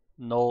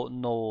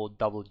 No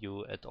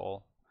W at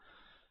all.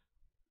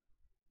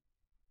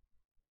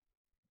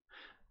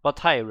 But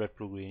hi, red,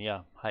 blue, green.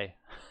 Yeah, hi.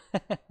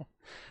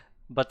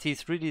 But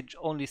he's really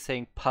only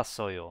saying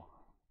봤어요.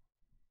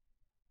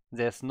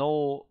 There's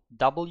no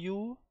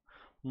W,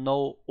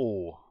 no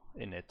O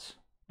in it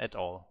at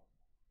all.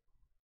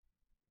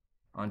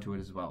 Onto it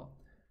as well.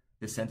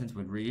 This sentence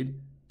would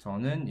read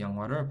저는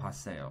영화를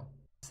봤어요.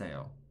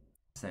 봤어요.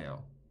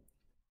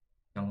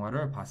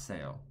 영화를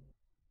봤어요.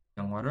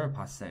 영화를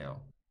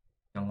봤어요.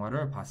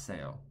 영화를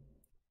봤어요.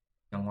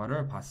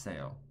 영화를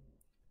봤어요.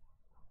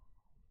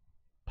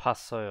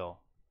 봤어요.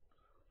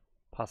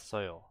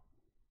 봤어요.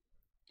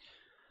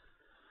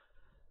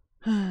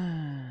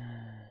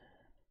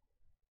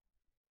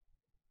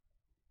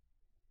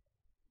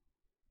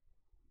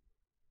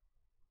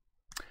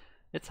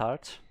 It's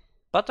hard.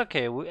 But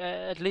okay,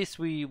 at least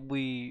we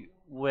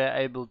were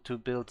able to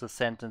build a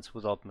sentence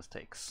without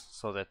mistakes,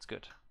 so that's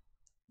good.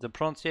 The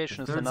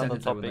pronunciation is another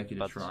topic,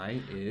 like but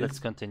let's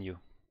continue.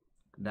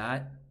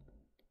 That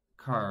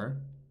car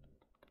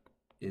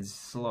is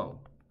slow.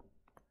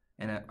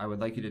 And I would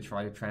like you to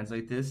try to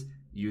translate this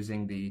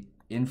using the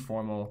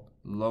informal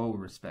low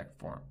respect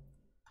form.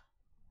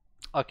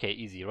 Okay,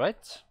 easy,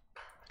 right?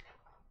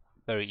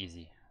 Very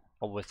easy.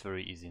 Always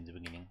very easy in the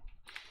beginning.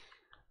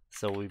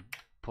 So we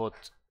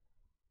put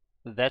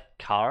that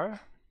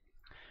car.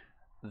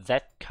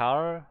 Let's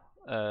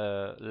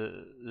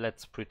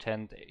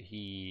pretend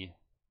he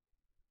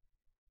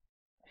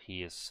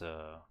is,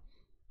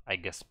 I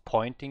guess,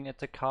 pointing at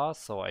the car.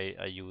 So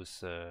I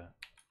use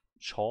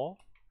chaw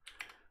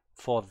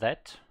for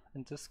that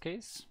in this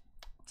case.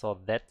 So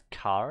that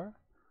car,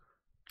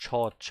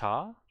 chaw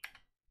cha,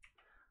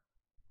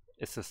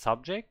 is the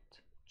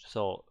subject.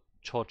 So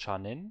chaw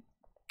chanin,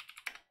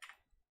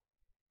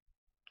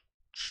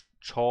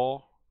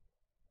 chaw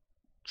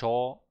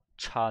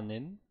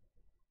chanin,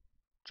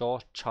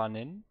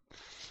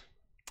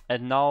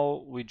 and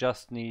now we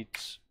just need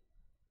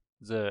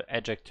the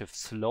adjective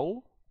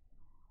slow,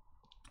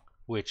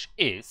 which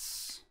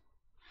is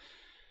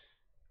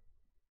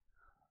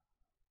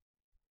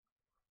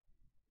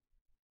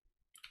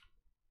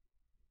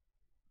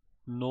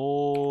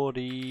norida.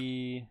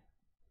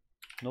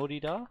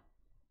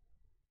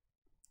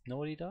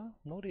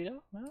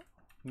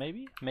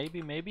 Maybe.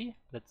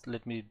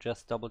 Let me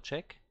just double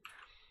check.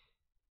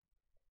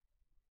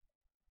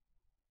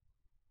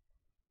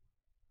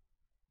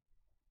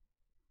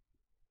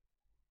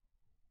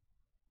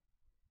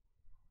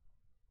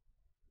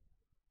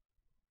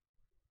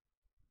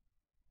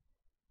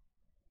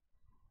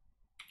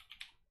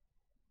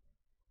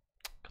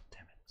 God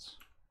damn it.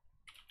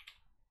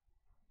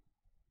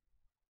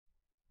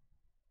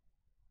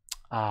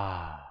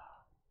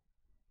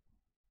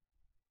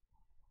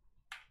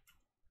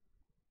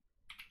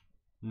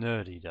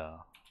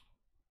 Nerdider.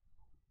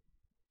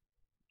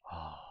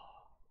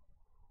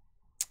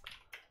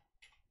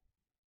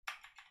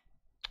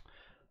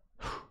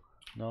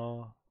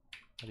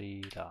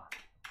 Nerdider.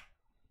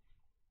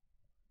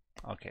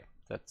 Okay,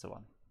 that's the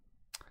one.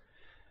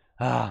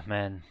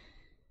 Man.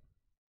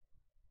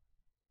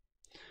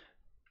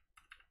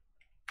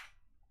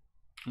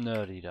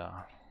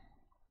 Nerdider.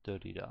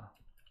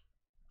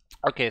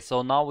 Okay,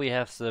 so now we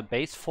have the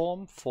base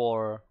form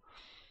for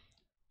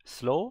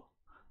slow.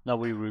 Now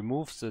we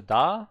remove the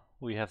da,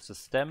 we have the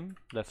stem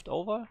left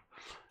over,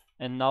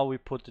 and now we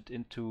put it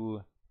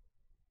into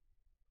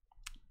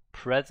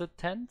present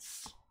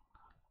tense.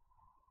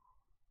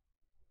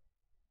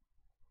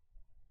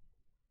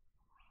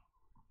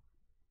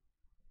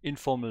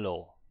 Informal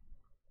low.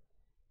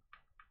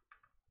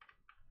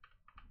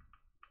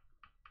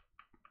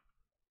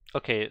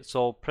 Okay,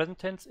 so present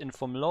tense,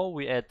 informal low,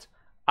 we add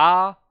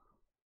a,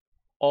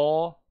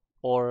 or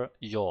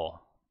your,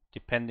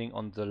 depending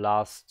on the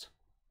last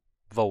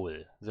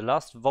vowel. The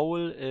last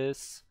vowel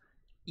is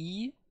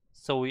E,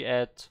 so we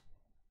add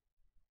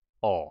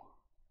O.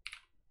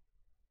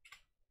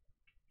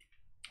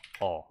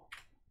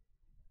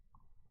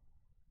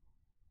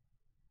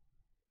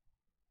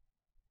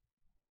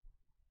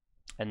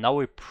 And now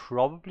we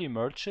probably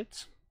merge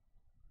it.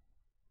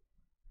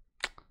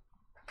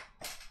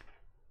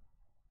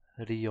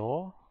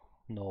 Rio?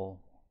 No,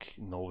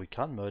 we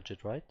can't merge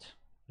it, right?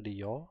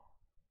 Rio?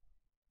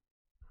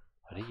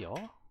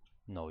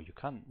 No, you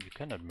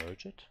cannot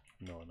merge it.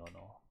 No.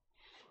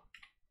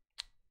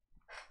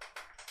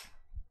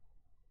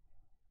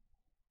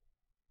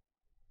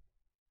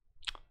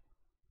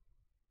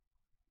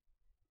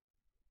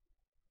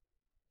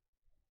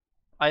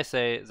 I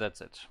say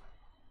that's it.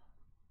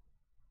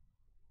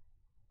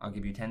 I'll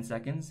give you 10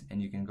 seconds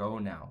and you can go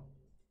now.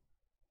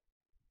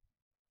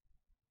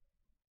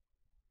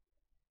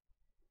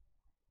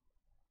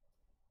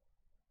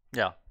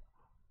 Yeah.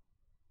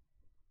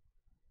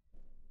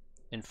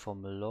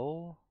 Informal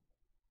low.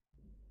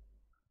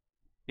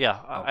 Yeah,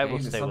 I will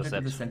Okay, the stay with subject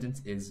of the that.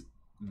 sentence is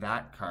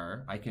that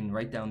car. I can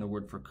write down the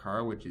word for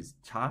car, which is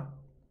cha.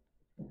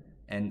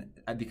 And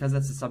because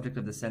that's the subject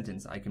of the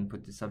sentence, I can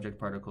put the subject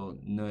particle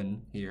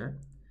nun here.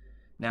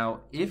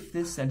 Now, if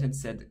this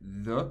sentence said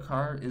the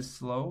car is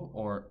slow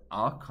or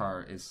a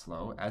car is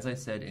slow, as I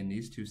said in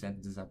these two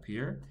sentences up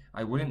here,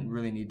 I wouldn't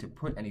really need to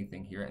put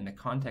anything here, and the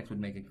context would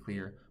make it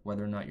clear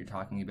whether or not you're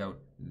talking about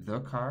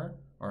the car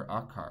or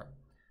a car.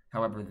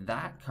 However,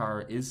 that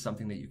car is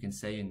something that you can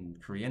say in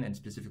Korean and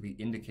specifically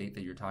indicate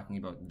that you're talking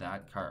about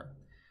that car.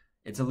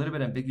 It's a little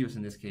bit ambiguous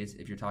in this case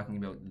if you're talking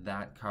about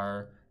that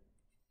car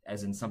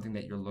as in something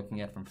that you're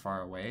looking at from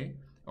far away,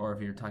 or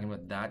if you're talking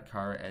about that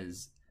car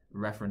as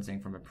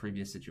referencing from a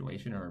previous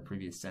situation or a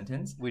previous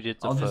sentence. We did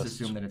the I'll first. just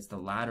assume that it's the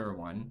latter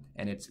one,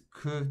 and it's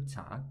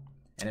kuta,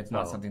 and it's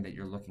not something that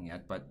you're looking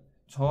at, but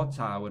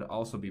tota would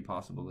also be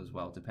possible as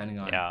well, depending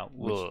on I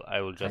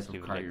will just type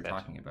leave of car it like you're that.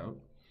 talking about.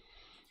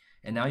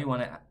 And now you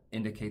want to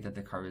indicate that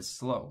the car is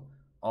slow.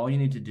 All you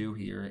need to do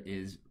here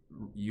is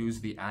use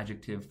the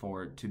adjective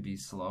for to be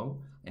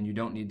slow, and you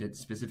don't need to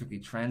specifically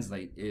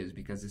translate is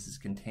because this is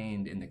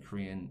contained in the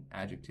Korean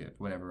adjective,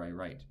 whatever I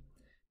write.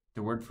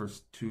 The word for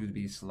to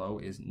be slow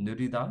is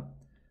느리다,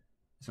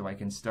 so I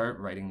can start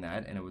writing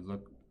that and it would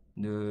look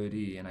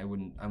느리, and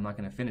I'm not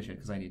going to finish it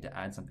because I need to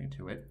add something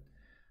to it.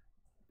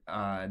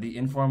 The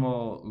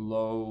informal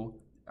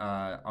low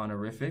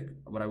honorific,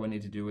 what I would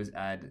need to do is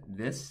add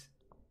this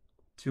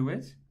to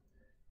it,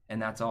 and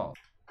that's all.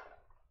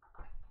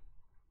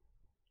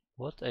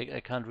 What?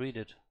 I can't read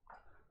it.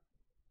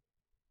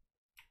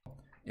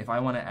 If I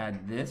want to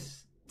add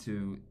this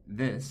to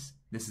this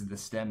is the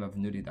stem of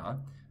nurida,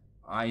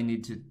 I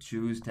need to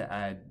choose to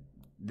add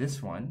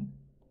this one,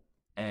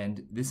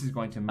 and this is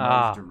going to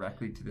merge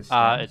directly to the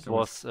stem. It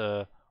was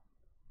A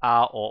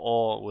or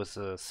O with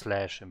a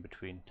slash in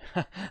between.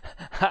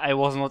 I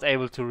was not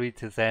able to read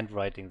his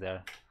handwriting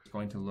there. It's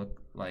going to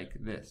look like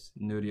this,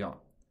 nurya.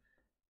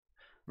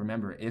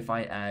 Remember, if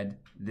I add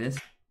this...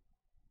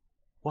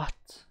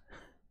 What?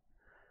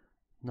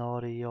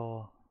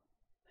 Norio.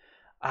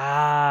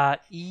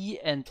 E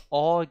and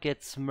O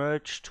gets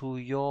merged to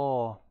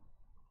your.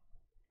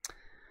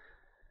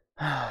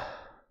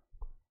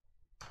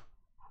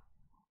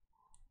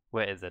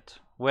 Where is it?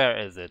 Where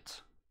is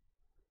it?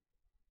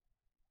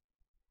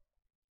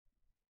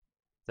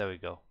 There we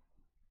go.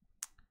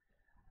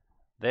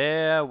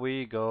 There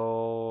we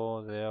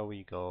go. There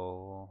we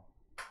go.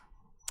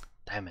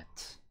 Damn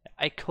it.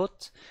 I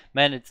could.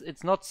 Man,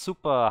 it's not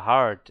super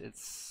hard.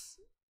 It's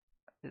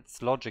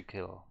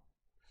logical.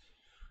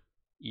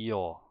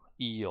 Io.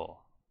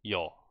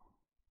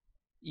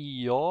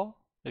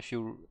 If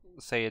you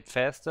say it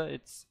faster,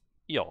 it's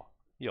io.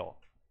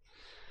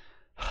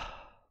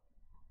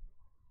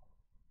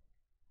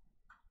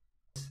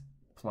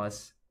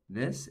 Plus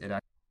this,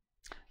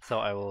 so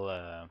I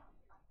will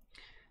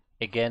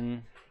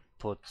again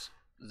put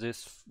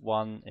this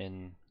one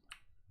in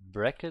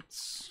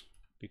brackets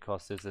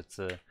because this is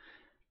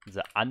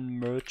the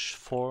unmerged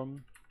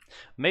form.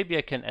 Maybe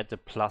I can add a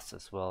plus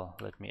as well.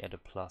 Let me add a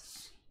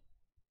plus.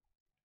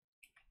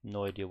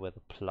 No idea where the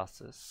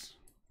plus is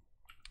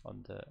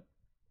on the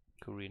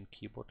Korean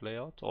keyboard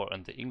layout or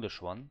on the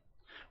English one.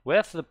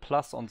 Where's the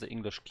plus on the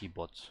English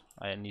keyboard?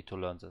 I need to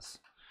learn this.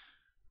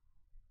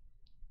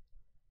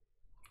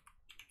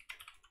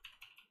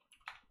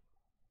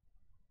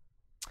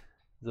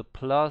 The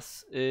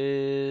plus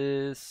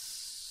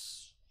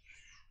is...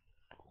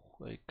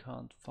 I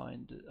can't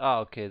find it.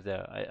 Okay,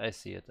 there. I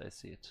see it. I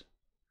see it.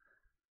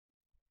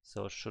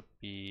 So it should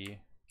be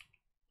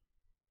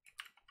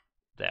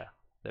there.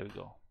 There we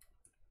go.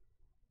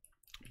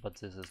 But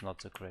this is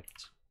not the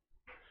correct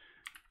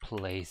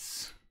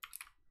place.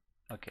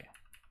 Okay.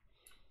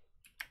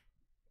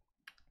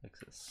 Like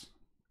this.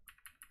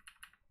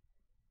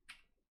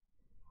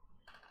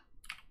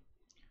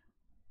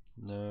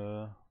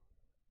 No.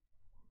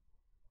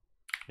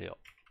 Yeah.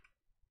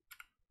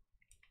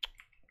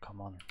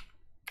 Come on.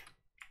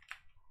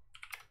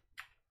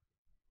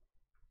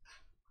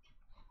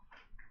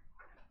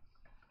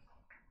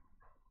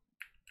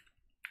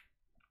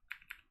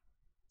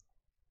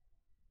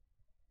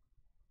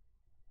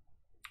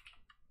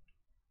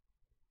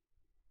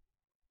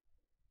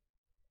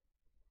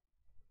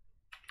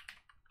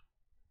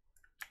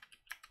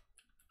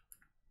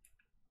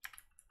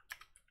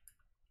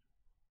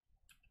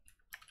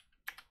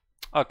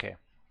 Okay.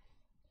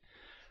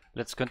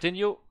 Let's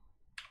continue.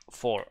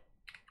 4.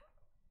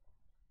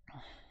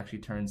 actually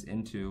turns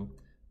into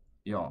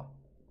ya.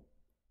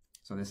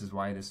 So this is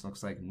why this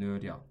looks like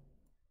느려.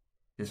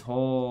 This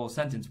whole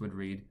sentence would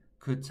read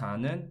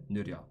그차는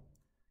느려.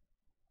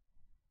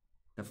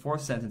 The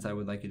fourth sentence I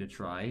would like you to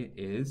try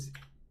is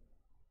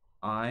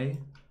I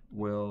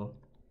will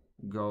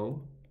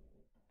go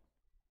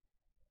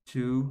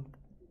to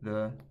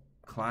the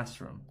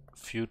classroom.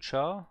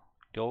 Future,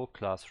 go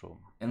classroom.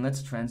 And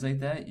let's translate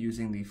that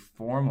using the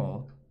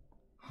formal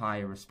high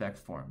respect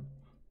form.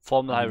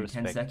 Formal high I'll give you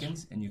 10 respect.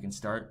 seconds and you can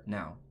start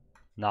now.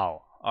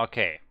 Now,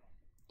 okay.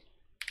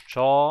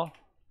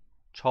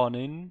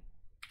 Chonin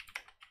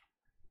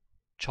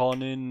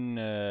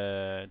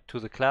to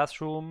the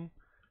classroom.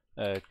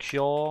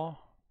 Kyoshil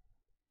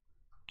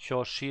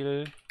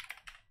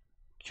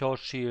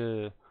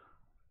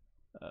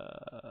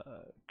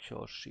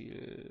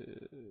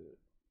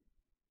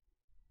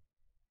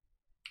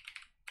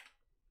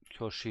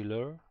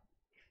Kyoshiler.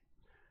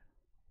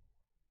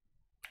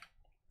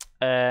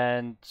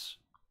 And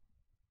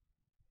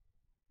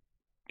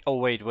oh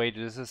wait,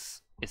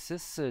 is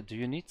this do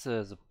you need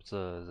the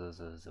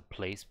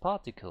place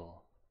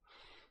particle?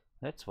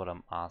 That's what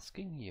I'm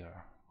asking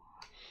here.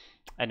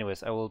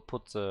 Anyways, I will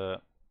put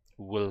the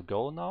will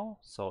go now,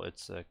 so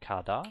it's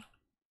kada.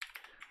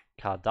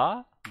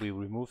 Kada, we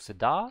remove the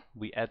da,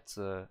 we add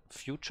the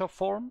future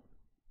form,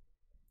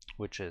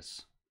 which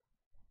is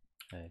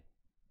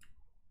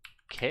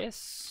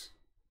kes.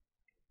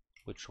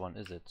 Which one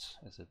is it?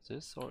 Is it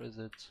this or is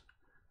it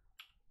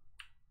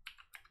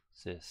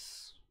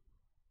this?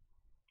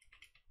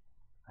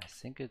 I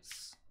think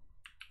it's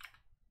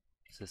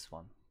this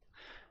one.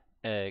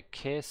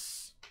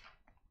 Kesimnida.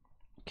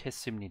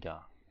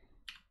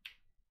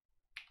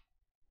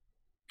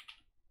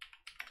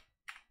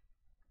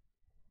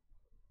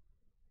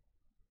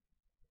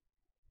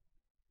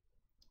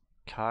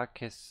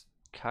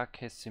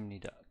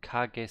 Kagesimnida.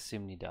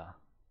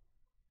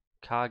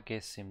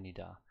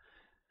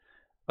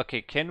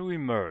 Okay, can we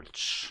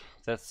merge?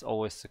 That's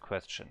always the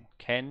question.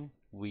 Can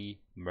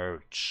we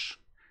merge?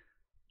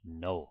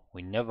 No,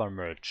 we never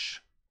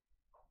merge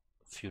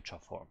future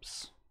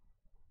forms.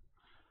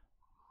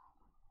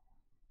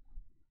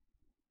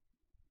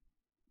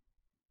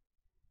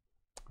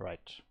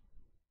 Right.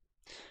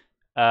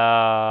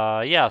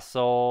 Yeah,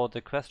 so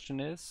the question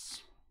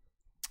is,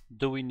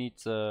 do we need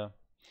the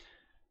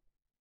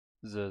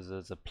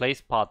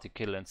place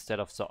particle instead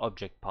of the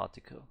object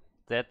particle?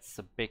 That's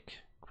a big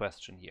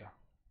question here.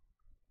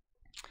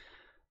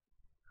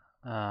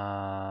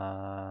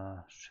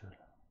 Sure.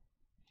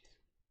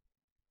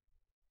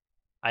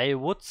 I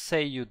would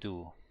say you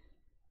do.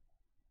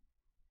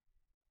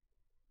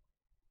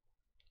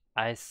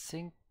 I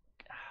think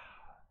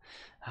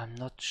I'm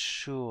not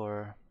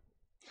sure.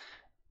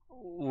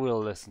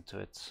 We'll listen to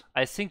it.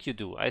 I think you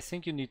do. I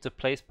think you need the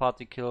place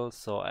particle,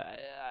 so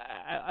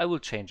I will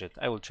change it.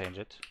 I will change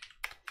it.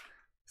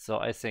 So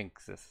I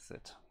think this is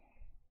it.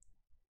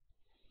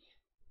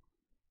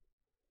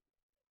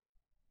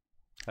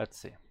 Let's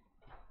see.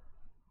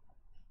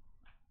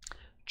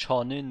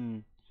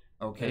 Chonin.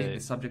 Okay, the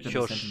subject of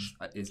the sentence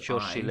is I, so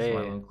I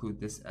will include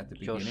this at the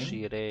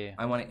beginning.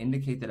 I want to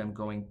indicate that I'm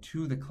going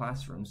to the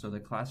classroom, so the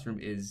classroom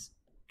is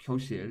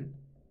kyoshil.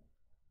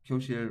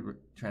 Kyoshil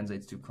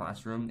translates to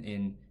classroom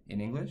in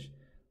English.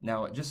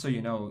 Now, just so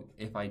you know,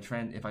 if I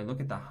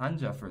look at the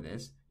hanja for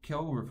this,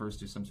 kyo refers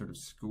to some sort of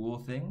school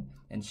thing,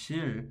 and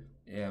shil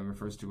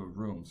refers to a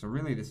room. So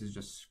really, this is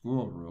just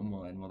school room.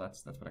 Well,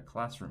 that's what a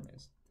classroom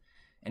is.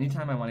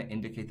 Anytime I want to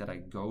indicate that I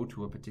go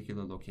to a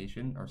particular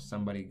location or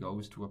somebody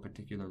goes to a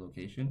particular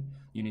location,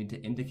 you need to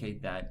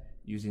indicate that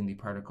using the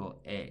particle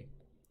a.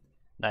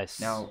 Nice.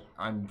 Now,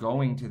 I'm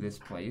going to this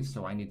place,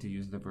 so I need to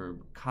use the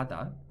verb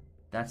kada.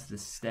 That's the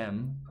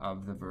stem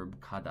of the verb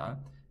kada.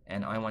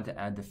 And I want to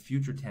add the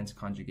future tense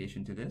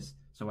conjugation to this,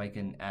 so I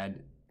can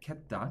add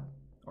ketta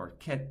or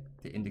ket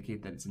to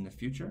indicate that it's in the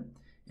future.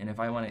 And if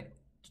I want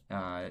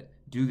to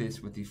do this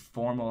with the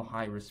formal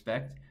high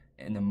respect,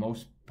 in the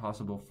most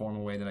possible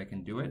formal way that I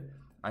can do it,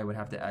 I would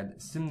have to add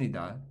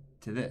simnida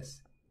to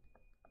this.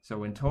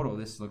 So in total,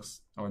 this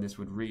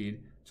would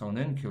read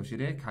저는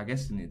교실에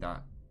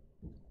가겠습니다.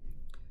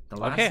 The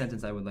last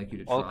sentence I would like you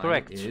to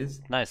try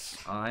is nice.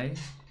 I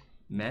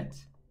met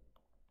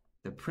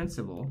the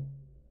principal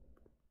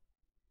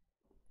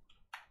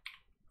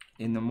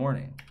in the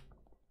morning.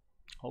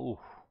 Oh,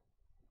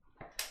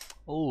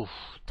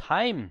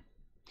 time.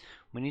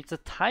 We need the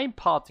time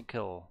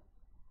particle.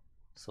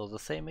 So the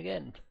same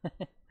again.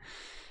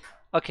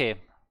 Okay.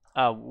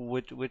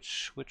 Which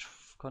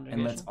conjugation?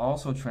 And let's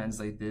also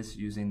translate this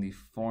using the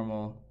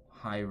formal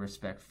high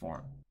respect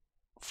form.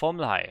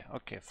 Formal high.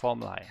 Okay,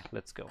 formal high.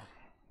 Let's go.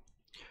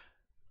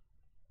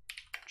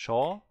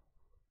 Chonin.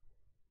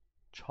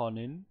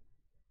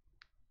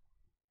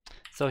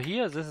 So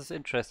here, this is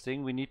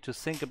interesting. We need to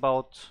think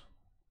about.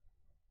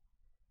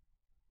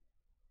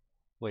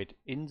 Wait,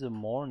 in the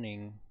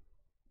morning.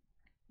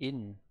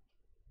 In.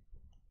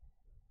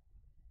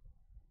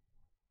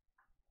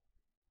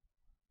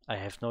 I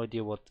have no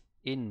idea what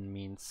in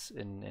means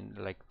in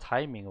like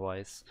timing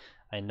wise.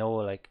 I know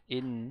like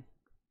in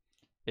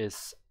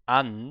is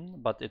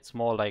an, but it's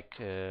more like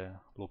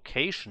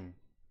location.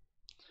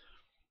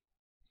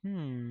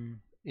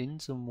 In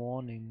the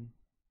morning.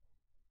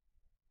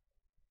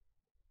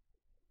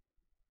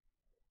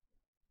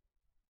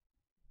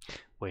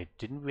 Wait,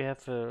 didn't we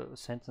have a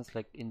sentence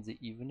like in the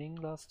evening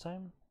last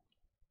time?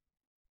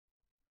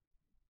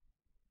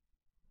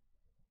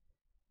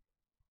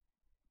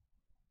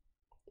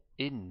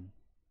 in.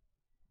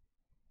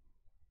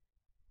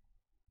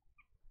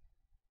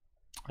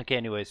 Okay,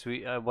 anyways,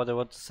 we what I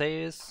want to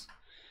say is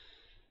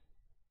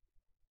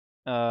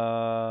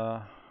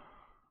I'm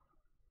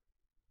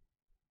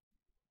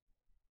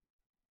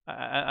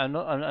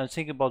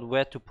thinking about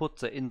where to put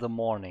the in the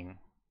morning.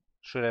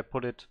 Should I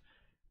put it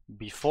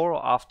before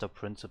or after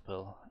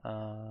principal?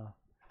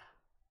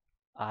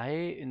 I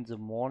in the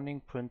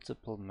morning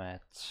principal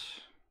met.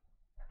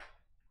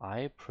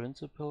 I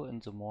principal in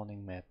the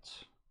morning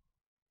met.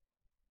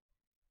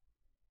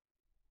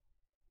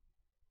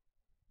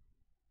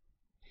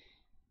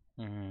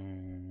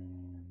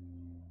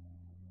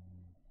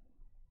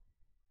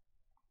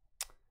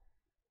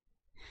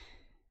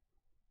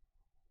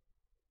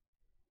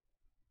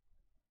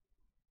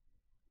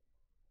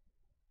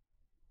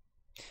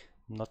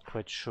 Not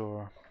quite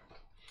sure.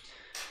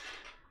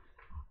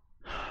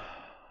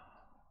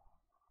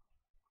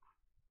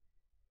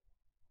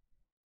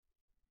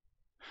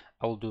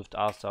 I will do it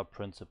after our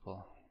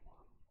principal.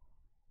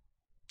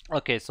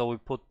 Okay, so we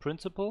put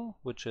principal,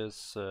 which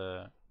is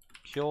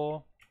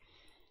Kyo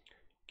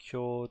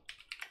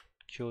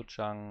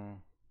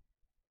Kyojang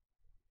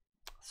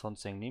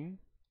Sonseng Nim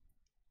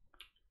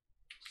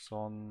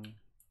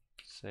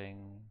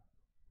Sonseng.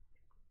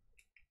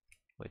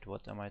 Wait,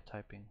 what am I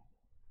typing?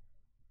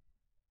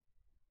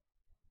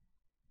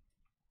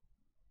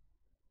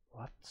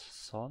 What?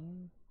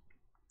 Song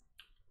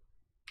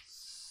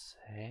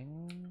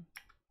Seng?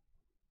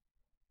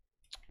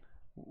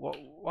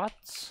 What?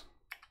 It's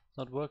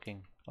not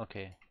working.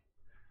 Okay.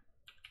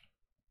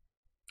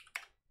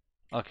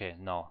 Okay,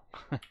 no.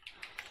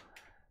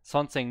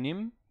 Sonseng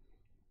Nim.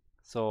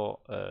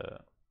 So,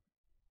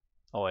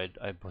 oh,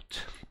 I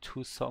put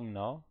two song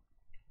now.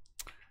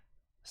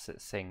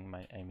 Seng,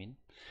 I mean.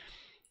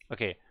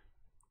 Okay.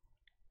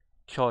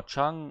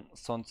 Kyochang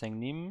Sonseng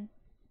Nim.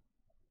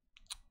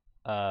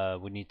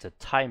 We need the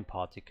time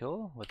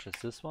particle, which is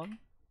this one.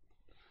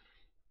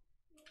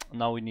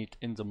 Now we need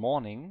in the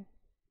morning.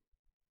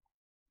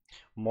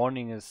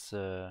 Morning is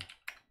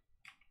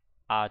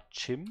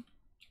Achim.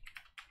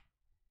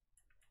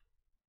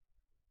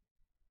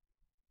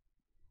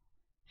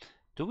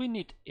 Do we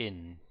need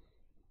in?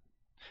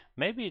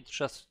 Maybe it's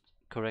just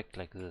correct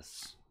like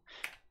this.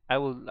 I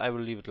will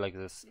leave it like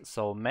this.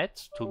 So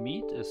met to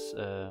meet is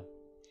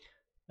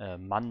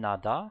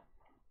Mannada.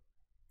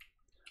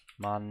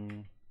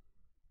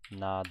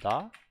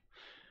 Mannada.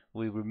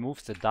 We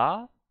remove the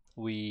da.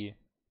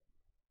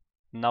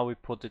 Now we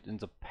put it in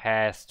the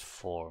past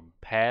form.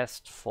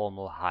 Past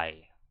formal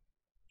high.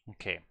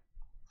 Okay.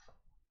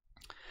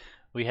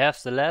 We have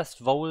the last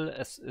vowel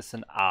is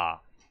an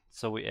a.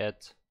 So we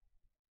add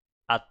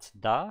at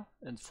da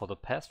and for the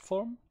past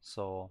form.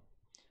 So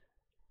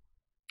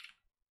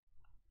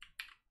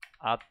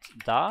at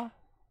da,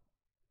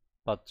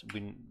 but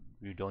we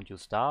don't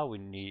use da. We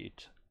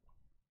need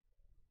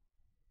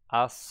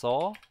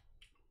aso.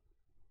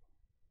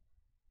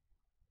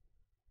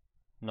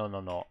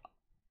 No.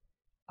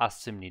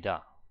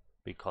 Asimnida,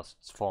 because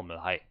it's formal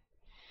high.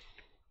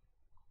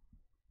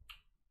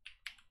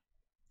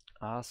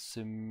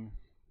 Asimnida.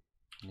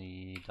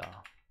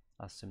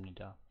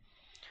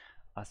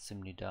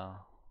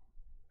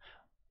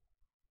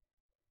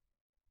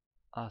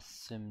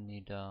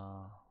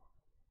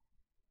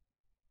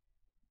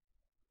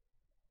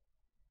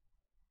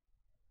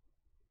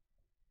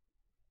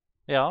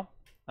 Yeah,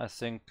 I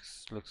think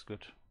looks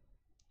good.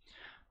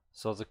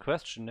 So the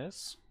question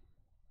is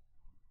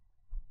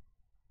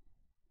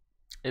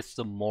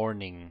the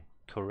morning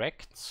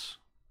correct?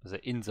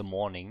 In the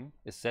morning,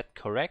 is that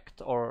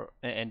correct, or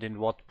and in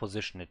what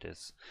position it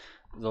is?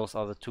 Those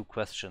are the two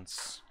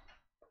questions.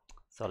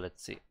 So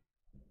let's see.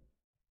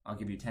 I'll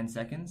give you 10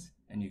 seconds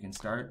and you can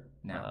start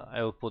now.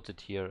 I will put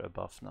it here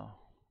above now.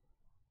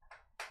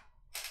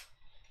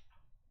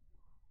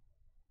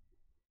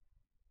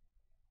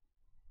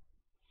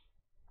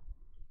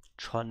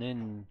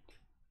 Chonin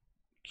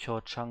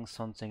Kyochang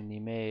Sonseng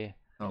Nime.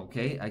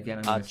 Okay, again,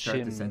 I'm going to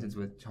start the sentence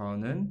with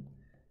Chonun.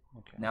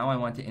 Okay. Now I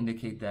want to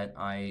indicate that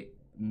I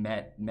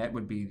met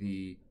would be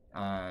the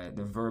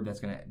verb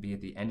that's going to be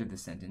at the end of the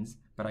sentence,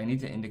 but I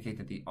need to indicate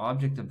that the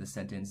object of the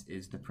sentence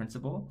is the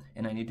principal,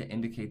 and I need to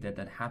indicate that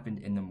that happened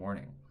in the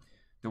morning.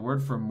 The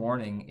word for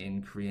morning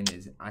in Korean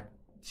is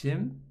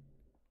achim.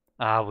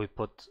 We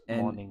put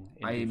morning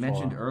in I before.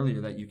 mentioned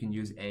earlier that you can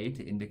use a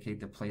to indicate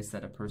the place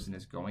that a person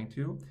is going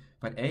to,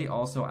 but a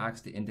also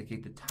acts to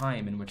indicate the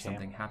time in which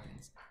something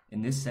happens.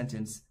 In this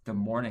sentence, the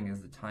morning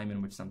is the time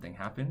in which something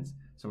happens,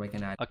 so I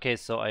can add. Okay,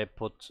 so I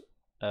put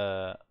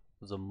the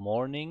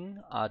morning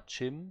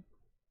achim.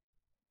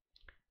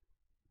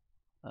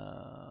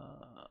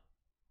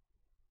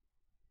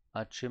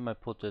 Achim, I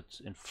put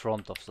it in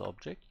front of the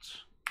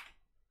object.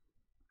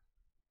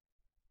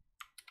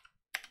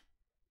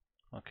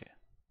 Okay.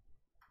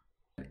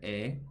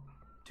 A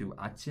to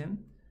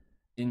achim.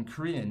 In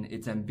Korean,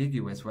 it's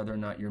ambiguous whether or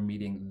not you're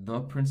meeting the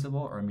principal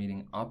or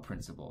meeting a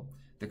principal.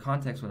 The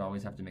context would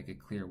always have to make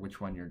it clear which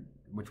one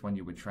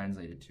you would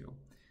translate it to.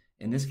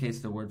 In this case,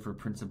 the word for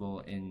principal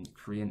in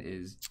Korean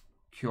is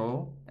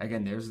kyo.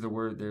 Again, there's the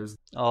word, there's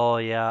Oh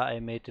yeah, I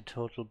made a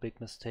total big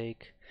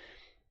mistake.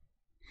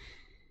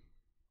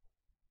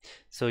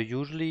 So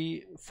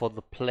usually for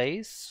the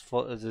place,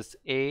 for this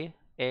a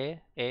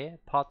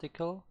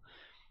particle,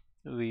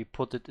 we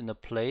put it in a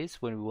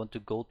place. When we want to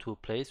go to a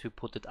place, we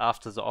put it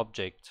after the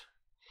object.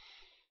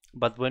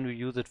 But when we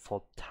use it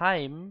for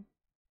time,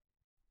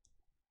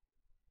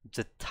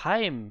 the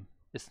time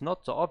is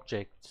not the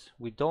object.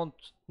 We don't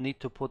need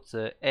to put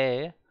the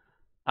a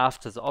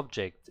after the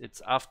object.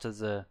 It's after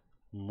the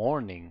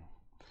morning.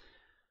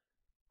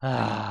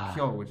 the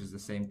kyo, which is the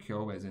same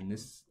kyo as in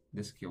this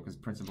kyo, because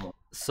principle.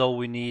 So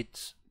we need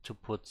to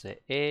put the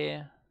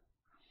a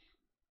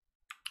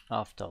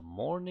after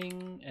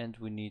morning, and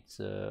we need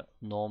the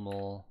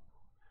normal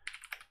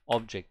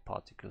object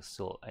particle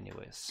still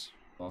anyways.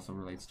 Also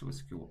relates to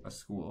a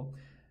school.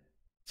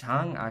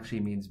 Chang actually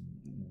means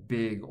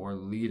big or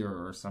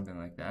leader or something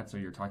like that. So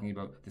you're talking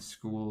about the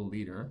school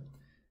leader.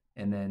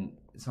 And then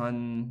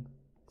Sun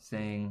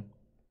saying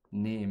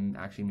nim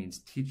actually means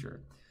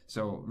teacher.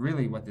 So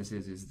really what this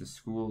is the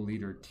school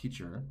leader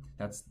teacher.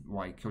 That's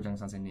why Kyojang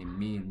Sansei nim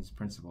means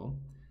principal.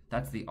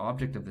 That's the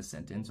object of the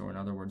sentence, or in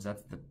other words,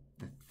 that's the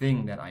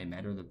thing that I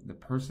met, or the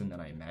person that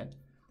I met.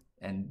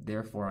 And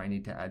therefore I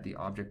need to add the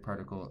object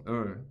particle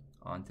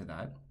onto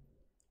that.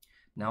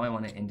 Now I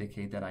want to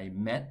indicate that I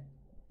met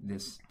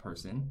this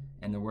person,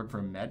 and the word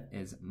for met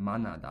is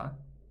manada.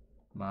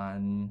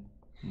 Mana.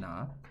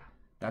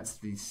 That's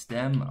the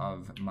stem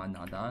of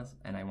manada,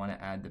 and I want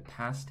to add the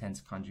past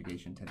tense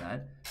conjugation to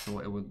that, so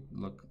it would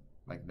look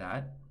like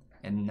that.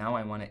 And now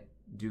I want to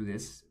do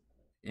this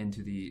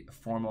into the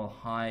formal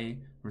high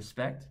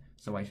respect,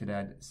 so I should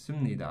add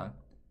sumnida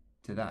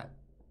to that.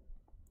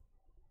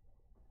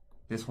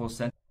 This whole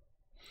sentence.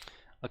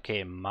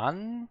 Okay,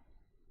 man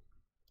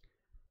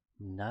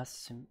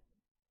nasim.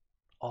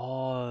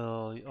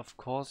 Oh, of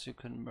course you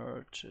can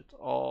merge it.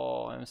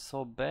 Oh, I'm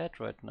so bad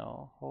right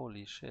now.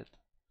 Holy shit.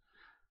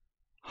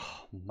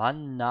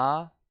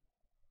 Manna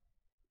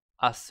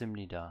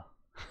asimnida.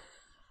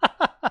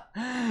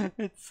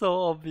 It's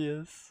so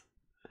obvious.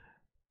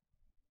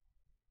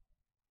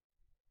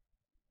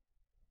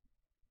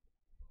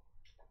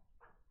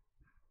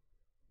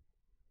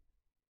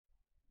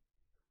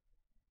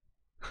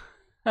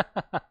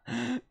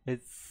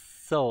 It's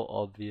so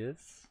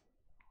obvious.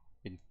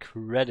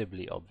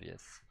 Incredibly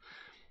obvious.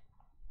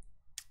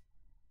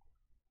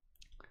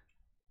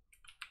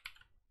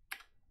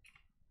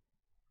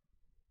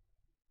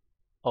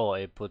 Oh,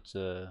 I put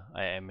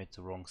I made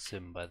the wrong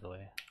sim, by the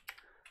way.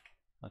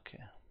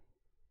 Okay.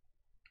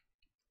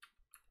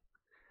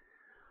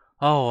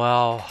 Oh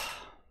wow.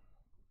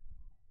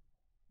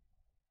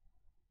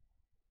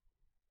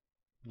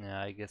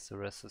 Yeah, I guess the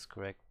rest is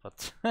correct,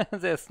 but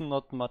there's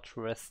not much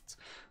rest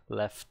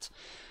left.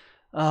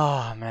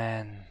 Oh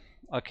man.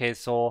 Okay,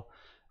 so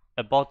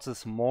about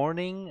this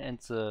morning and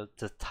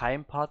the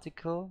time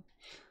particle,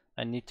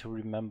 I need to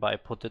remember I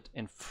put it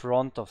in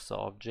front of the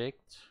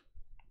object,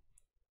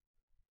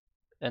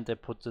 and I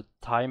put the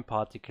time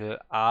particle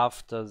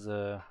after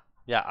the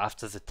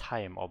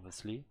time,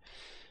 obviously.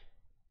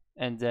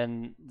 And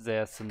then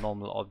there's the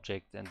normal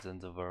object and then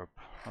the verb.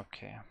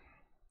 Okay.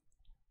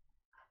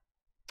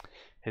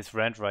 His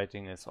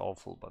handwriting is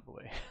awful, by the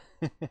way.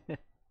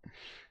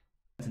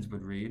 Sentence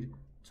would read,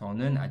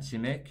 저는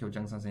아침에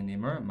교장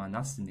선생님을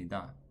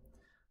만났습니다.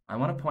 I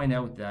want to point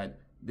out that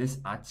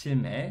this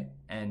아침에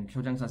and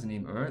교장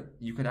선생님을,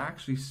 you could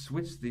actually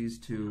switch these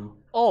two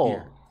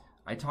here.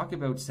 I talk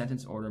about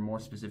sentence order more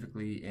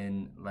specifically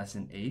in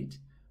lesson 8,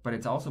 but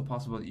it's also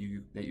possible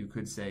that you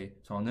could say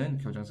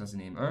저는 교장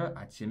선생님을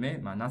아침에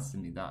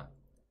만났습니다.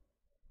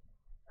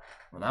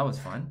 Well, that was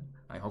fun.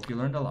 I hope you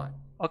learned a lot.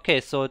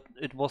 Okay, so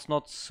it was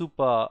not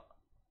super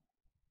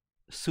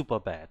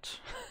bad.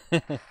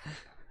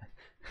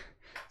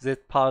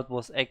 That part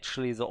was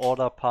actually, the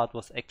order part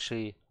was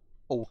actually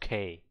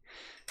okay.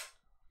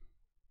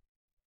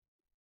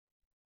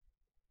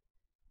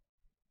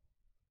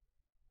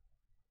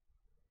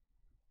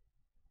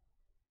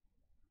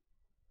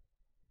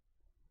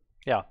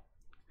 Yeah.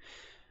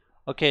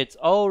 Okay, it's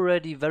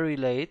already very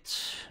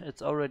late.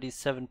 It's already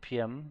 7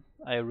 p.m.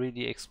 I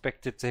really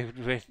expected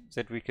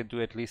that we could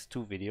do at least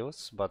 2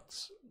 videos,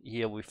 but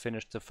here we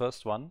finished the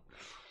first one.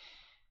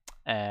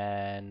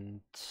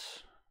 And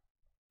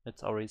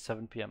it's already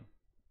 7 p.m.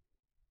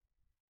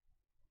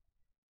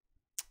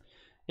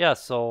 Yeah,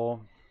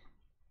 so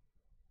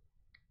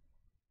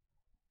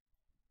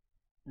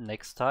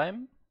next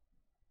time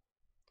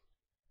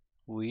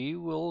we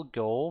will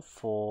go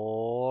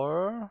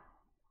for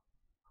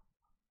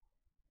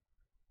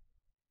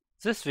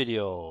this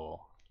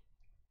video.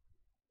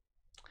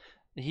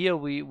 Here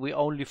we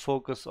only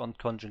focus on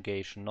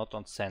conjugation, not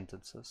on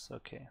sentences.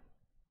 Okay.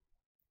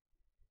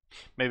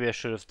 Maybe I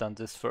should have done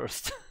this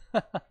first.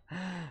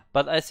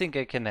 But I think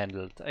I can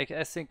handle it.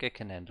 I think I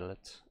can handle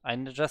it. I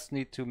just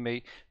need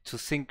to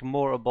think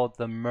more about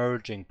the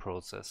merging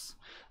process.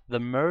 The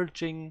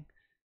merging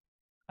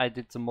I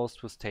did the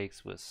most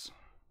mistakes with.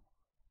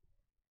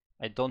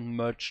 I don't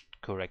merge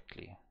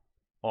correctly.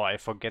 Or I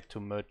forget to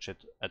merge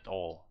it at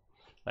all.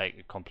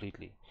 like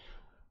completely.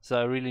 So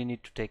I really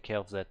need to take care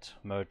of that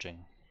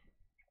merging.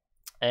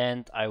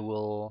 And I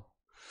will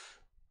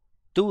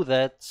do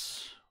that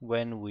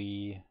when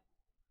we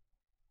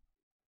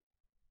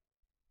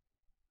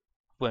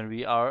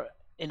are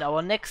in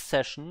our next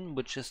session,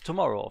 which is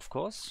tomorrow, of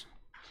course.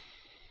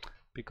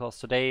 Because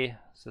today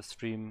the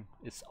stream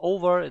is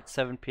over, it's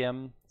 7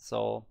 p.m.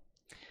 So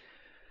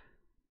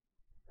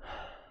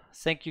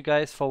thank you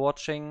guys for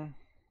watching.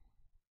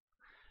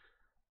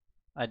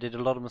 I did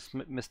a lot of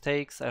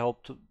mistakes. I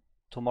hope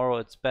tomorrow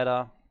it's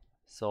better.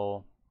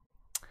 So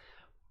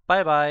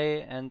bye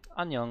bye and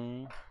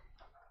annyeong.